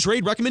analysis and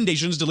trade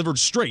recommendations delivered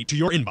straight to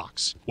your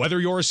inbox.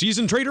 Whether you're a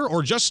seasoned trader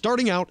or just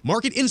starting out,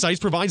 Market Insights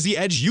provides the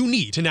edge you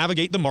need to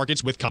navigate the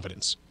markets with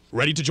confidence.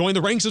 Ready to join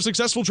the ranks of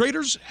successful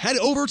traders? Head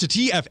over to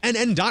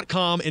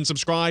TFNN.com and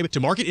subscribe to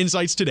Market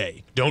Insights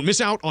today. Don't miss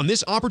out on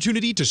this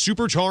opportunity to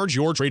supercharge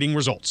your trading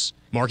results.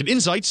 Market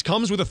Insights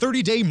comes with a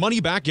 30-day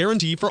money-back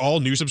guarantee for all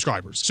new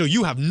subscribers, so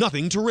you have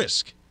nothing to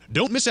risk.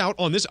 Don't miss out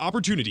on this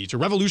opportunity to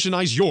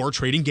revolutionize your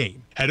trading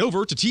game. Head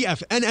over to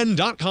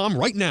TFNN.com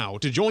right now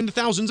to join the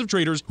thousands of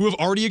traders who have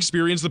already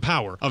experienced the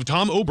power of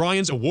Tom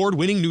O'Brien's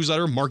award-winning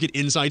newsletter, Market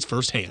Insights,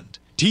 firsthand.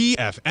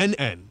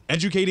 TFNN,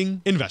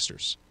 educating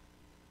investors.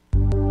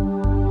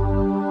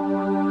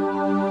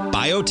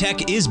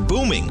 Biotech is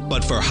booming,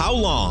 but for how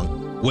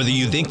long? Whether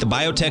you think the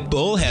biotech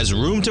bull has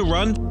room to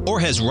run or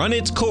has run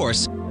its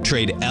course,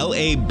 trade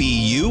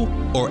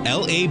LABU or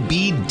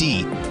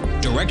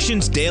LABD.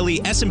 Direction's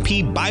daily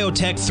S&P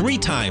Biotech 3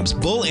 times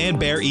bull and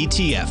bear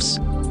ETFs.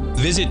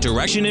 Visit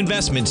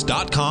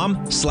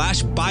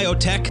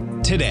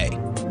directioninvestments.com/biotech today.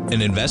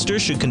 An investor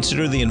should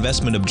consider the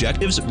investment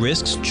objectives,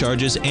 risks,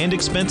 charges, and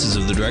expenses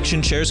of the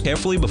Direction shares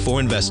carefully before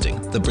investing.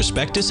 The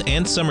prospectus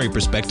and summary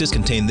prospectus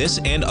contain this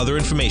and other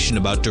information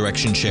about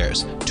Direction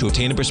shares. To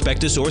obtain a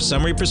prospectus or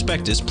summary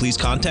prospectus, please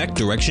contact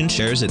Direction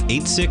shares at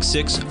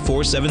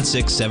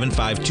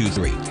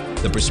 866-476-7523.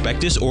 The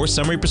prospectus or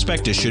summary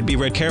prospectus should be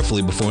read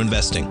carefully before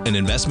investing. An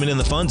investment in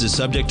the funds is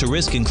subject to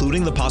risk,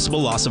 including the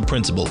possible loss of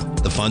principal.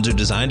 The funds are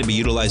designed to be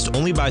utilized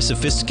only by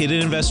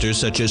sophisticated investors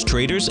such as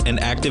traders and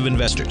active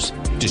investors.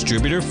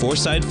 Distributor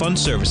Foreside Fund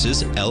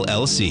Services,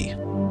 LLC.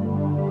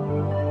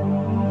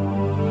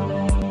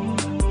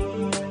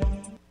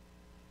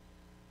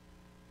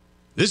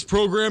 This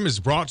program is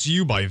brought to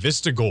you by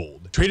Vista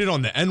Gold, traded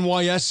on the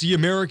NYSE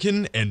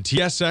American and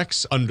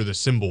TSX under the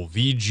symbol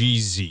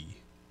VGZ.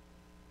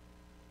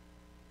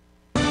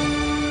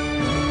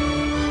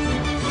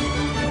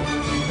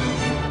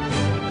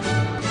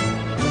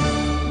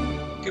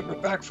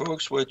 Back,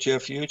 folks, with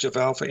Jeff Hughes of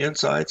Alpha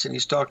Insights, and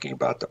he's talking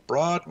about the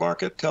broad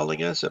market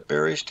telling us a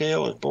bearish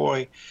tail. And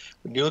boy,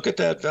 when you look at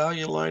that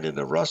value line in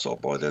the Russell,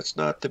 boy, that's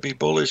not to be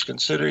bullish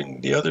considering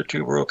the other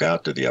two broke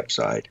out to the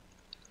upside.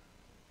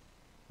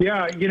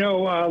 Yeah,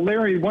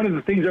 Larry, one of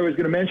the things I was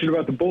going to mention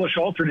about the bullish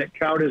alternate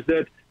count is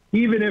that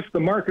even if the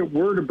market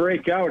were to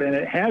break out, and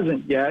it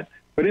hasn't yet,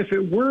 but if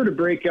it were to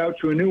break out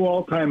to a new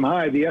all-time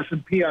high, the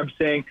S&P, I'm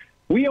saying,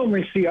 we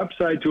only see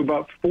upside to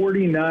about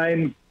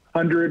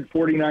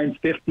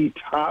 4950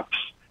 tops.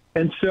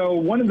 And so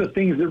one of the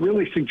things that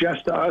really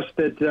suggests to us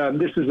that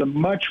this is a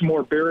much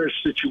more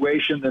bearish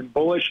situation than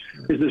bullish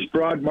is this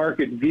broad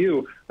market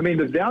view. I mean,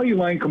 the value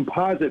line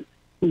composite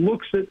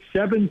looks at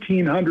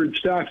 1,700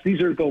 stocks.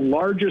 These are the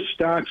largest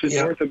stocks in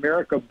North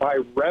America by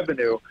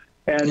revenue.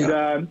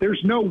 And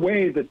there's no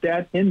way that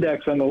that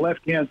index on the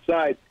left-hand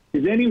side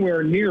is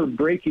anywhere near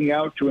breaking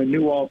out to a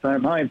new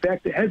all-time high. In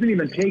fact, it hasn't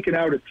even taken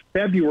out its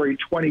February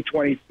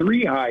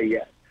 2023 high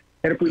yet.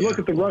 And if we look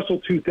at the Russell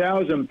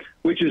 2000,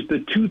 which is the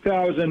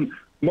 2,000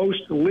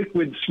 most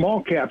liquid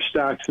small-cap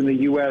stocks in the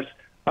U.S.,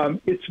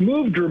 it's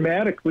moved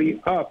dramatically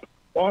up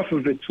off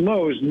of its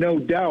lows, no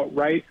doubt,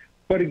 right?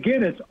 But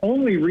again, it's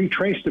only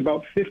retraced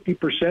about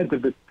 50%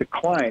 of its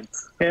decline.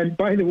 And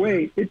by the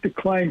way, it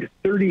declined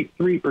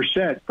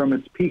 33% from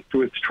its peak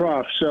to its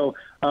trough. So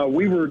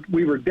we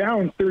were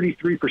down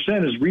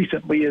 33% as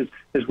recently as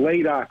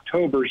late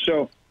October.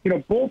 So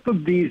both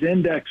of these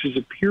indexes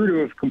appear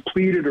to have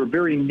completed or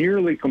very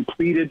nearly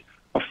completed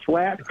a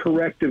flat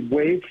corrective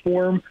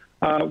waveform,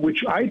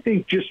 which I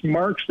think just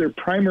marks their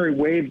primary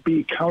wave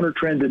B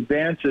counter-trend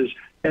advances.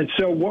 And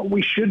so what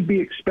we should be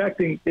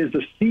expecting is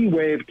a C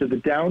wave to the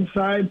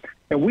downside,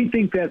 and we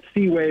think that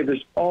C wave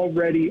is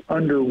already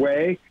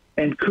underway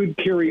and could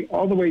carry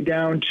all the way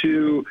down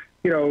to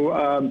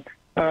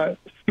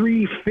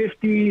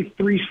 350,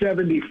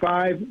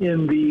 375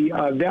 in the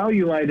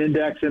value line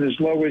index, and as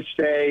low as,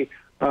 say,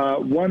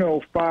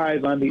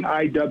 105 on the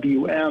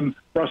IWM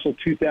Russell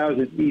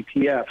 2000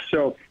 ETF.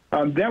 So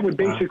that would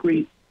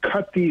basically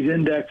cut these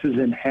indexes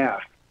in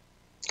half.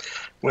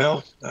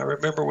 Well, I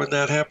remember when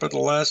that happened the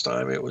last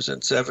time. It was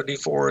in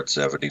 74 and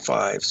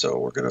 75, so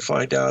we're going to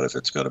find out if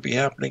it's going to be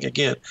happening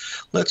again.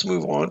 Let's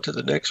move on to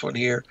the next one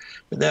here,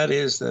 and that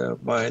is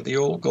the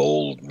old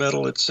gold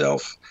medal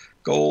itself,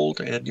 gold.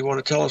 And you want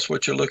to tell us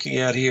what you're looking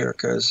at here,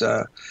 because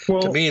to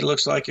me it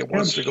looks like it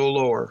wants to go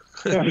lower.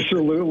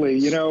 Absolutely.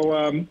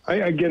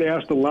 I get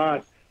asked a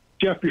lot,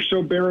 Jeff, you're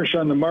so bearish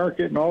on the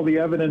market and all the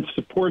evidence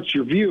supports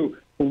your view.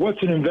 Well,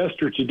 what's an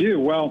investor to do?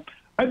 Well,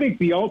 I think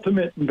the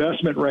ultimate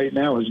investment right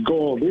now is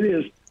gold. It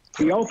is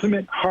the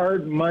ultimate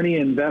hard money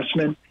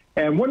investment.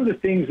 And one of the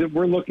things that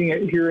we're looking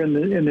at here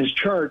in this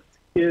chart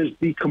is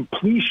the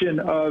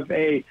completion of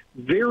a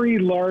very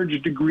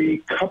large degree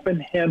cup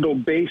and handle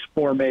base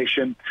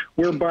formation,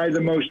 whereby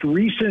the most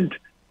recent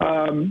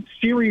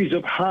series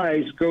of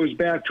highs goes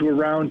back to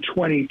around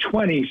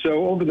 2020.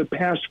 So over the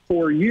past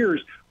 4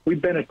 years,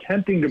 we've been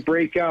attempting to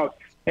break out.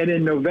 And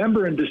in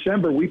November and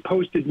December, we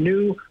posted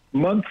new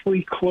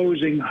monthly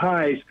closing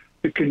highs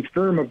to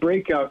confirm a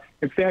breakout.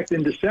 In fact,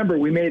 in December,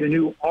 we made a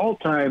new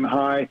all-time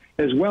high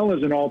as well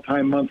as an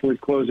all-time monthly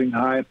closing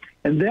high.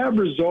 And that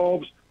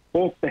resolves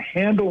both the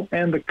handle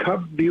and the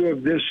cup view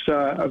of this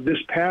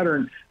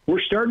pattern. We're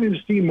starting to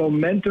see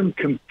momentum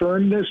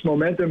confirm this.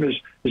 Momentum is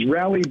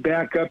rallied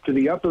back up to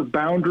the upper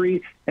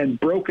boundary and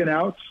broken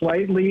out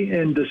slightly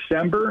in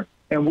December.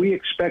 and we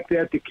expect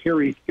that to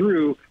carry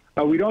through.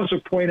 We'd also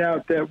point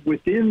out that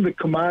within the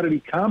commodity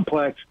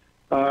complex,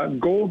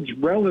 gold's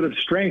relative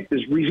strength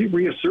is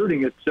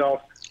reasserting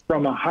itself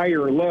from a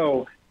higher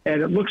low,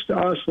 and it looks to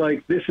us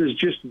like this is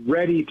just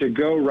ready to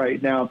go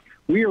right now.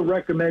 We are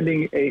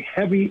recommending a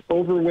heavy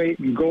overweight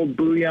in gold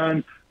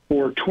bullion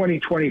for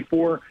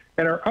 2024,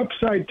 and our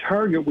upside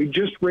target, we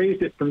just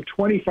raised it from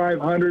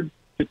 2,500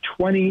 to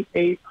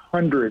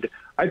 2,800.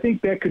 I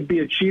think that could be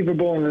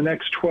achievable in the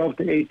next 12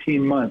 to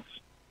 18 months.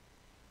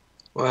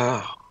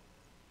 Wow.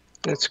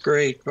 That's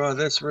great. Wow,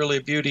 that's really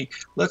a beauty.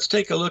 Let's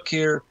take a look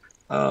here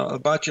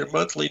about your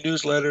monthly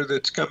newsletter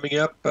that's coming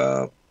up.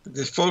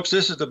 Folks,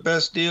 this is the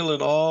best deal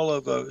in all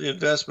of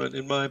investment,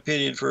 in my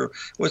opinion, for,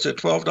 what's it,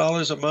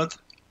 $12 a month?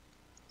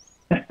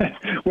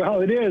 Well,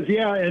 it is,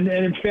 yeah. And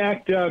in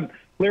fact,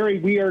 Larry,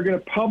 we are going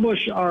to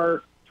publish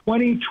our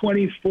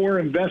 2024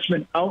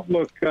 investment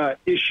outlook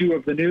issue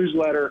of the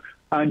newsletter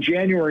on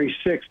January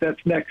 6th. That's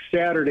next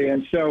Saturday.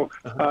 And so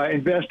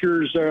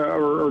investors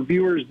or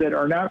viewers that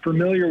are not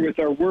familiar with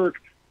our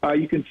work,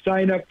 you can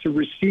sign up to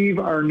receive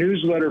our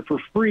newsletter for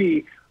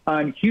free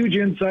on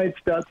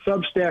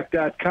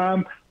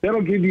hugeinsights.substack.com.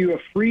 That'll give you a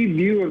free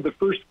view of the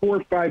first 4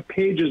 or 5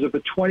 pages of a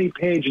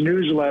 20-page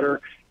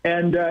newsletter.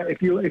 And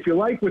if you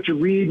like what you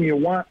read and you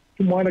want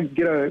to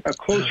get a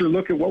closer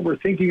look at what we're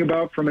thinking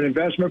about from an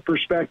investment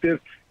perspective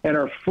and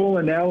our full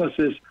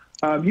analysis,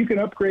 you can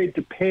upgrade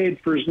to paid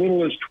for as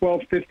little as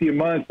 $12.50 a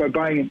month by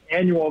buying an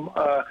annual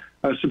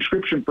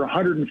subscription for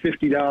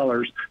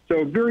 $150.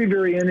 So very,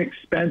 very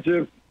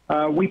inexpensive.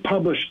 We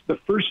publish the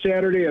first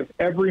Saturday of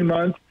every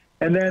month,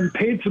 and then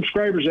paid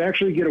subscribers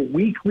actually get a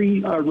weekly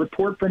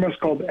report from us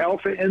called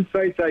Alpha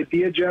Insights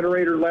Idea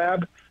Generator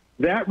Lab.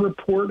 That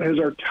report has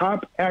our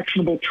top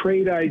actionable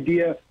trade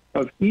idea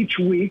of each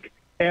week,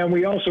 and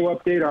we also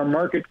update our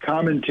market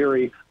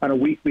commentary on a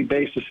weekly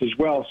basis as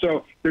well.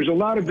 So there's a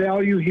lot of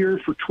value here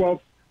for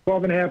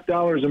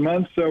 $12.50 a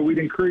month, so we'd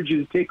encourage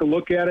you to take a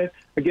look at it.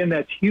 Again,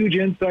 that's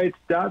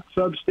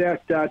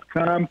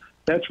hugeinsights.substack.com.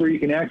 That's where you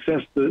can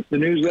access the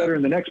newsletter,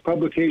 and the next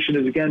publication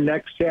is, again,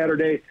 next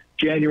Saturday,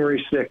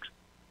 January 6th.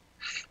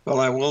 Well,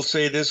 I will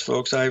say this,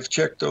 folks. I've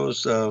checked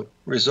those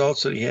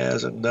results that he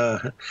has, and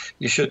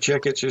you should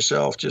check it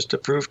yourself just to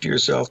prove to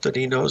yourself that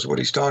he knows what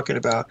he's talking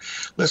about.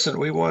 Listen,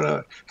 we want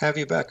to have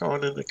you back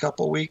on in a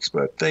couple of weeks,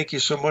 but thank you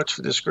so much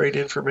for this great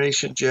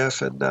information,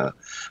 Jeff, and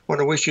want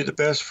to wish you the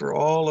best for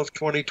all of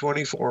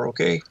 2024,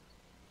 okay?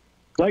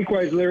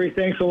 Likewise, Larry.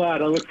 Thanks a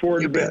lot. I look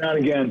forward to being on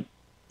again.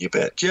 You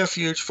bet. Jeff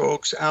Hughes,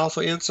 folks,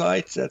 Alpha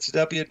Insights. That's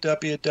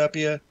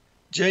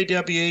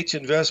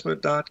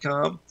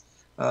www.jwhinvestment.com.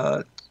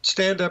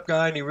 Stand-up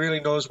guy, and he really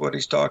knows what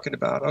he's talking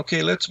about.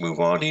 Okay, let's move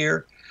on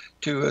here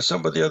to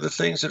some of the other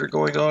things that are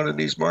going on in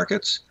these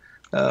markets.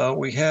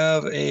 We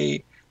have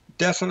a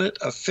definite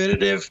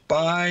affinitive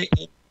a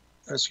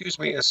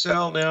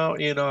sell now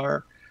in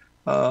our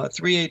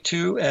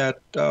 382 at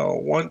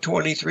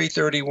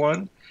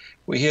 123.31.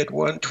 We hit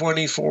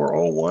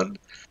 124.01.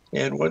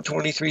 And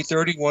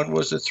 123.31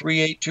 was the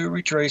 382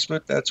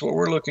 retracement. That's what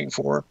we're looking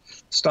for.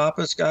 Stop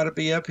has got to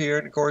be up here.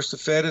 And, of course, the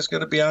Fed is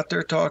going to be out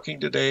there talking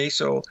today,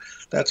 so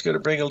that's going to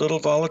bring a little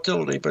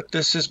volatility. But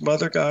this is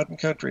Mother God and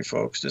country,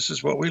 folks. This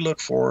is what we look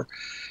for.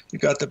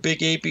 You've got the big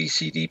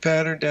ABCD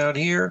pattern down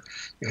here.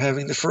 You're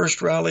having the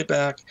first rally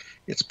back.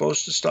 It's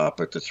supposed to stop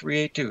at the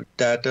 382.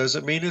 That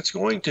doesn't mean it's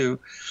going to,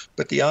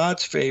 but the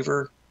odds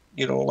favor.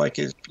 You know, like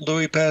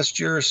Louis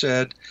Pasteur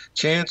said,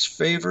 chance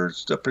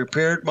favors the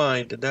prepared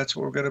mind, and that's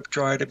what we're going to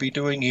try to be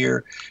doing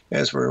here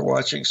as we're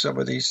watching some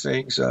of these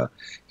things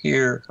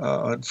here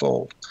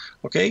unfold.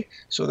 Okay,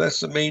 so that's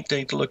the main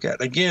thing to look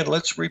at. Again,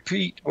 let's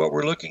repeat what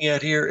we're looking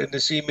at here in the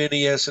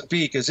C-mini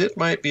S&P, because it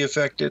might be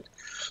affected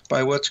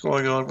by what's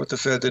going on with the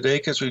Fed today,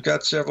 because we've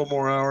got several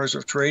more hours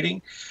of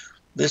trading.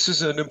 This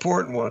is an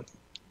important one.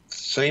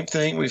 Same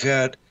thing. We've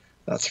had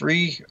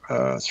three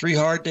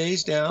hard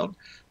days down.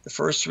 The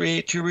first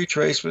 382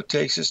 retracement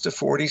takes us to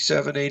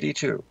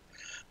 47.82.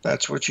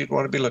 That's what you'd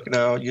want to be looking.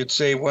 Now, you'd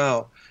say,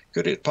 wow,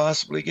 could it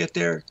possibly get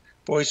there?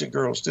 Boys and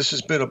girls, this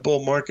has been a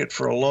bull market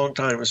for a long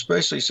time,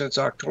 especially since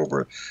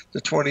October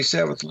the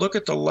 27th. Look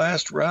at the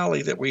last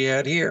rally that we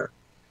had here.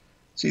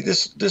 See,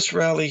 this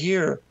rally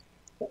here,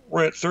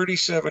 we're at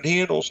 37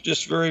 handles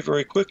just very,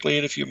 very quickly.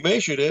 And if you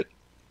measured it,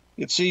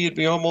 you'd see you'd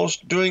be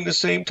almost doing the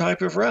same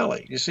type of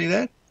rally. You see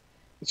that?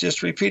 It's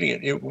just repeating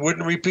it. It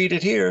wouldn't repeat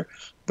it here,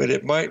 but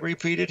it might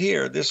repeat it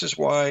here. This is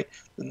why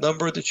the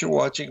number that you're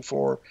watching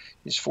for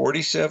is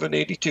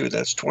 47.82.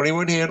 That's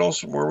 21 handles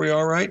from where we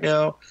are right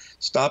now.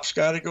 Stop's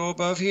got to go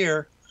above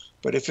here.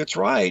 But if it's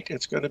right,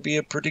 it's going to be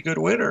a pretty good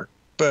winner.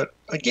 But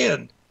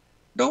again,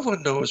 no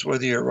one knows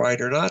whether you're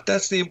right or not.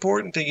 That's the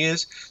important thing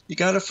is you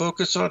got to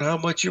focus on how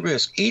much you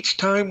risk. Each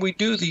time we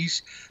do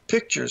these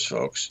pictures,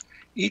 folks,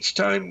 each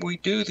time we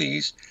do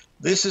these,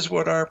 this is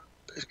what our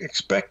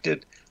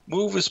expected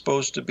move is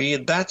supposed to be,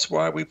 and that's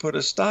why we put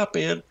a stop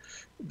in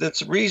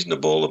that's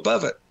reasonable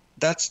above it.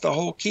 That's the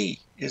whole key,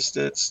 is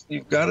that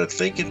you've got to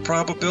think in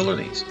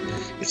probabilities.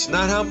 It's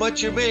not how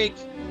much you make,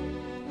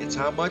 It's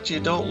how much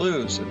you don't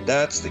lose. And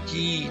that's the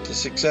key to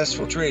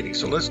successful trading.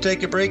 So let's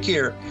take a break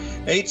here.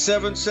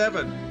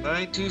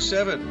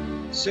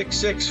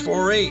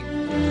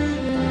 877-927-6648.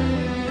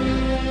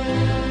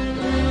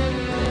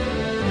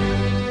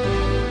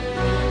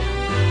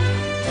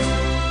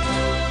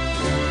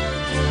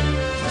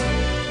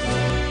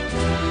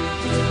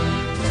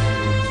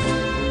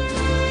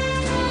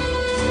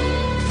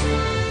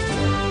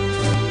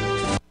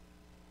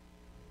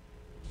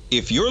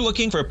 If you're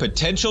looking for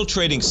potential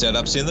trading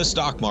setups in the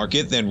stock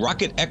market, then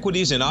Rocket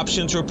Equities and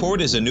Options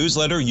Report is a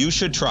newsletter you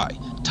should try.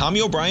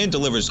 Tommy O'Brien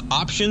delivers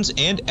options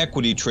and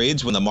equity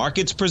trades when the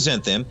markets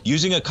present them,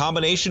 using a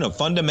combination of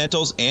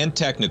fundamentals and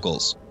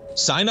technicals.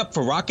 Sign up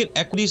for Rocket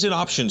Equities and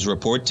Options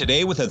Report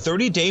today with a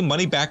 30-day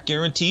money-back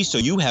guarantee, so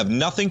you have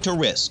nothing to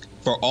risk.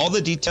 For all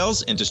the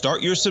details and to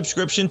start your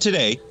subscription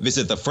today,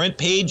 visit the front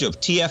page of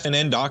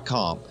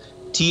TFNN.com.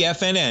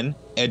 TFNN,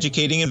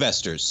 educating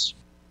investors.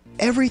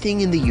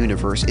 Everything in the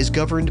universe is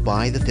governed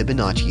by the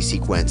Fibonacci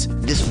sequence.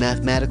 This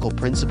mathematical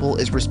principle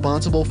is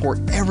responsible for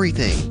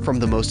everything from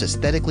the most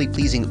aesthetically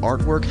pleasing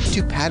artwork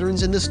to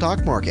patterns in the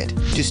stock market.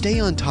 To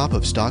stay on top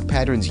of stock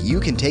patterns you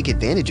can take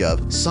advantage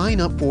of, sign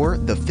up for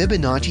the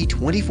Fibonacci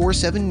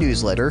 24/7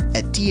 newsletter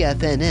at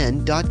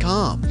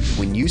TFNN.com.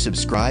 When you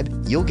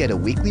subscribe, you'll get a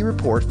weekly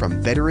report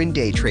from veteran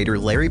day trader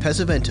Larry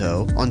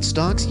Pesavento on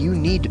stocks you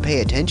need to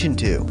pay attention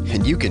to.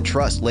 And you can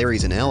trust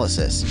Larry's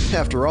analysis.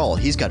 After all,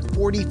 he's got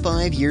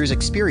 45 years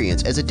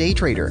experience as a day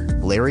trader.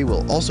 Larry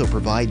will also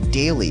provide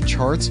daily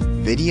charts,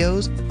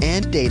 videos,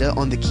 and data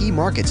on the key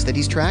markets that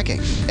he's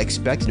tracking.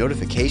 Expect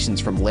notifications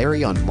from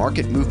Larry on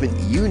market movement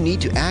you need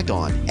to act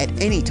on at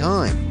any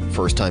time.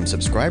 First-time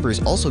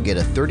subscribers also get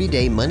a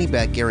 30-day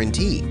money-back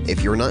guarantee.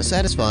 If you're not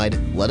satisfied,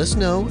 let us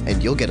know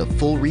and you'll get a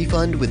full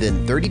refund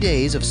within 30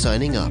 days of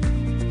signing up.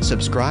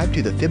 Subscribe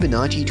to the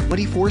Fibonacci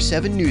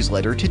 24/7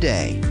 newsletter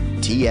today.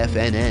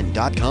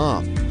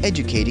 TFNN.com,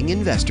 educating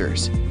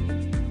investors.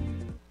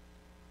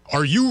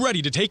 Are you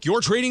ready to take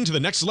your trading to the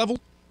next level?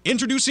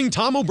 Introducing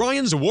Tom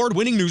O'Brien's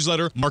award-winning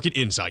newsletter, Market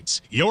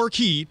Insights, your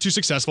key to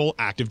successful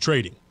active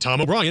trading. Tom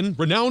O'Brien,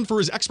 renowned for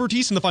his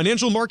expertise in the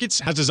financial markets,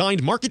 has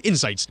designed Market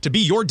Insights to be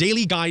your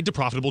daily guide to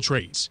profitable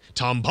trades.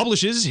 Tom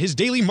publishes his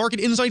daily Market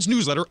Insights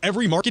newsletter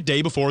every market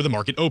day before the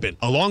market open,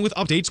 along with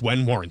updates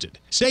when warranted.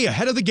 Stay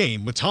ahead of the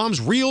game with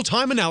Tom's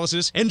real-time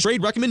analysis and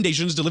trade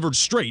recommendations delivered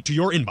straight to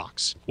your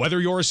inbox.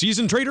 Whether you're a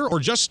seasoned trader or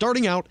just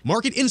starting out,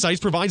 Market Insights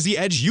provides the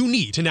edge you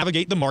need to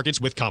navigate the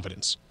markets with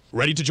confidence.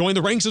 Ready to join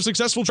the ranks of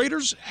successful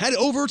traders? Head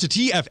over to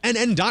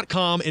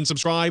TFNN.com and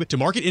subscribe to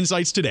Market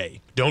Insights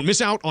today. Don't miss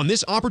out on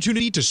this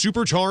opportunity to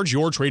supercharge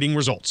your trading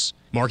results.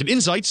 Market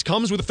Insights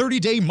comes with a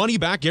 30-day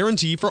money-back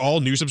guarantee for all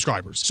new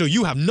subscribers, so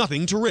you have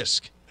nothing to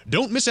risk.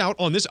 Don't miss out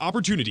on this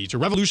opportunity to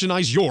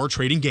revolutionize your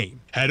trading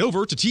game. Head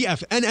over to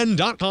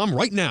TFNN.com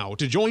right now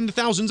to join the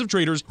thousands of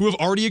traders who have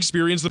already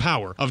experienced the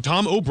power of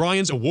Tom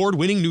O'Brien's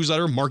award-winning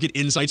newsletter, Market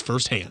Insights,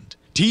 firsthand.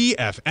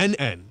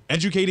 TFNN,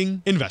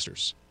 educating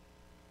investors.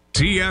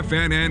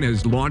 TFNN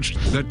has launched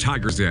the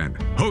Tiger's Den.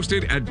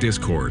 Hosted at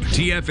Discord,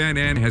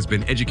 TFNN has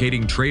been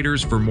educating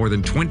traders for more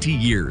than 20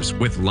 years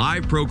with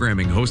live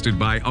programming hosted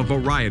by a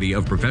variety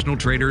of professional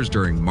traders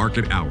during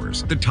market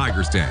hours. The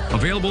Tiger's Den,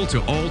 available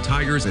to all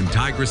tigers and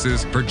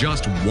tigresses for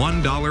just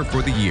 $1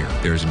 for the year.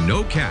 There's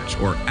no catch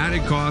or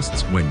added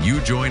costs when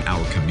you join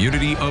our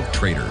community of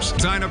traders.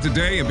 Sign up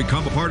today and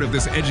become a part of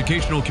this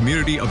educational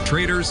community of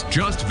traders.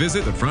 Just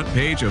visit the front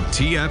page of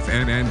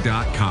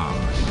TFNN.com.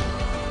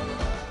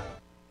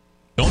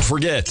 Don't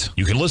forget,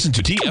 you can listen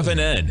to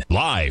TFNN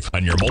live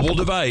on your mobile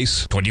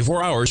device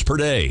 24 hours per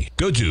day.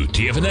 Go to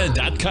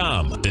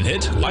TFNN.com, then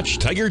hit Watch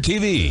Tiger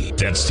TV.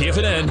 That's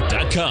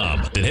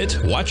TFNN.com, then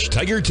hit Watch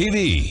Tiger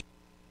TV.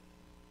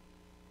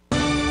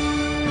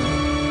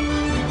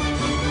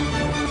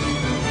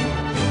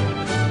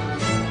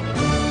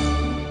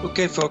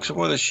 Okay, folks, I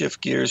want to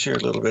shift gears here a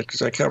little bit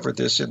because I covered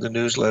this in the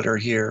newsletter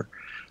here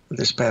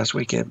this past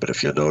weekend. But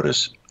if you'll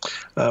notice,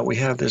 we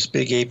have this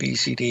big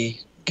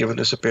ABCD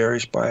giving us a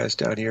bearish bias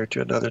down here to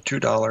another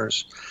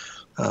 $2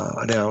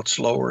 an ounce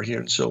lower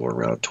here in silver,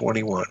 around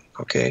 21.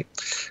 Okay,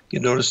 you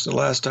notice the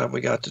last time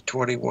we got to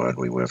 21,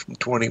 we went from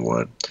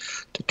 21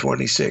 to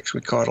 26.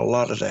 We caught a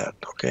lot of that.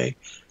 Okay,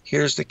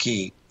 here's the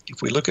key.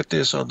 If we look at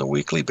this on the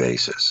weekly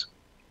basis,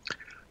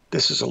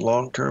 this is a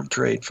long-term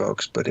trade,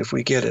 folks, but if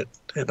we get it,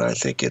 and I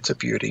think it's a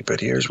beauty, but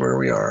here's where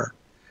we are.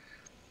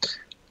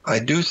 I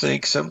do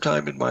think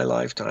sometime in my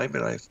lifetime,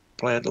 and I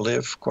plan to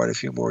live quite a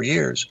few more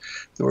years,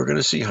 that we're going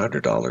to see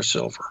 $100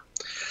 silver.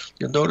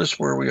 You'll notice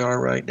where we are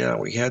right now.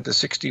 We had the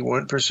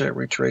 61%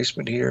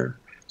 retracement here,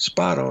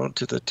 spot on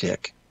to the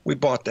tick. We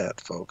bought that,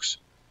 folks.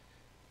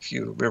 If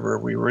you remember,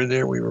 we were in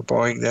there, we were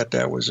buying that.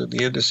 That was in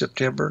the end of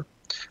September.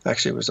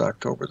 Actually, it was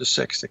October the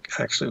 6th.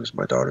 Actually, it was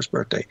my daughter's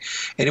birthday.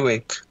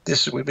 Anyway,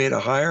 we made a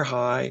higher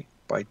high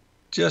by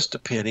just a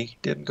penny,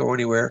 didn't go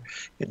anywhere,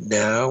 and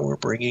now we're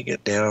bringing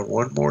it down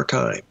one more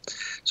time.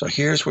 So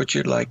here's what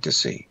you'd like to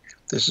see.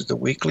 This is the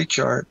weekly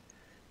chart,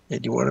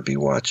 and you want to be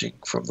watching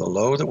from the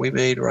low that we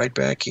made right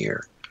back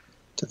here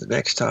to the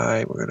next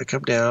high. We're going to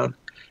come down,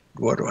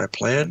 what do I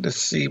plan to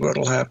see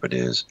what'll happen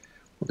is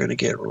we're going to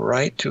get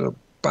right to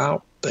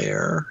about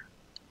there.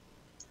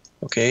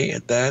 Okay,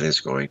 and that is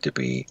going to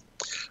be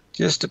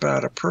just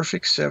about a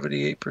perfect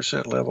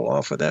 78% level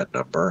off of that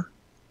number.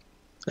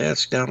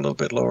 That's down a little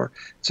bit lower.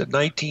 It's at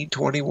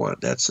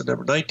 19.21. That's the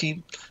number.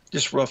 19,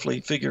 just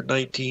roughly figure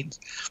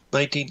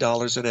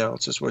 $19 an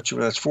ounce is what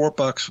that's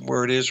 $4 from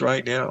where it is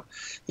right now.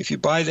 If you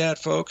buy that,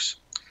 folks,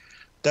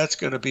 that's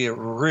going to be a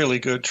really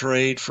good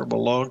trade from a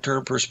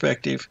long-term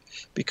perspective,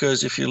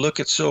 because if you look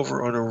at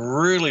silver on a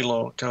really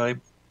long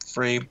time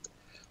frame,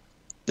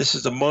 this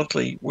is the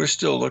monthly, we're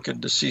still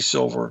looking to see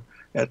silver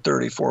at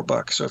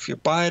 $34. So if you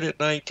buy it at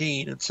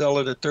 19 and sell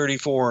it at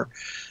 34,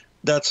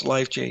 that's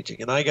life-changing.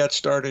 And I got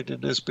started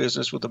in this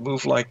business with a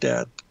move like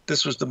that.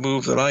 This was the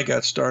move that I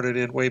got started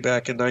in way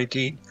back in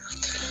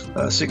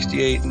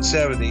 1968 and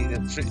 70,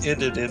 and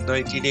ended in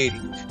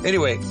 1980.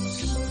 Anyway,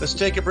 let's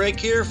take a break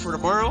here for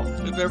tomorrow.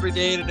 Live every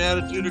day in an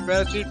attitude of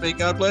gratitude. May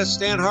God bless.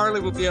 Stan Harley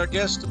will be our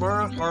guest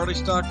tomorrow. Harley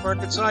Stock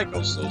Market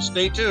Cycles, so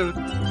stay tuned.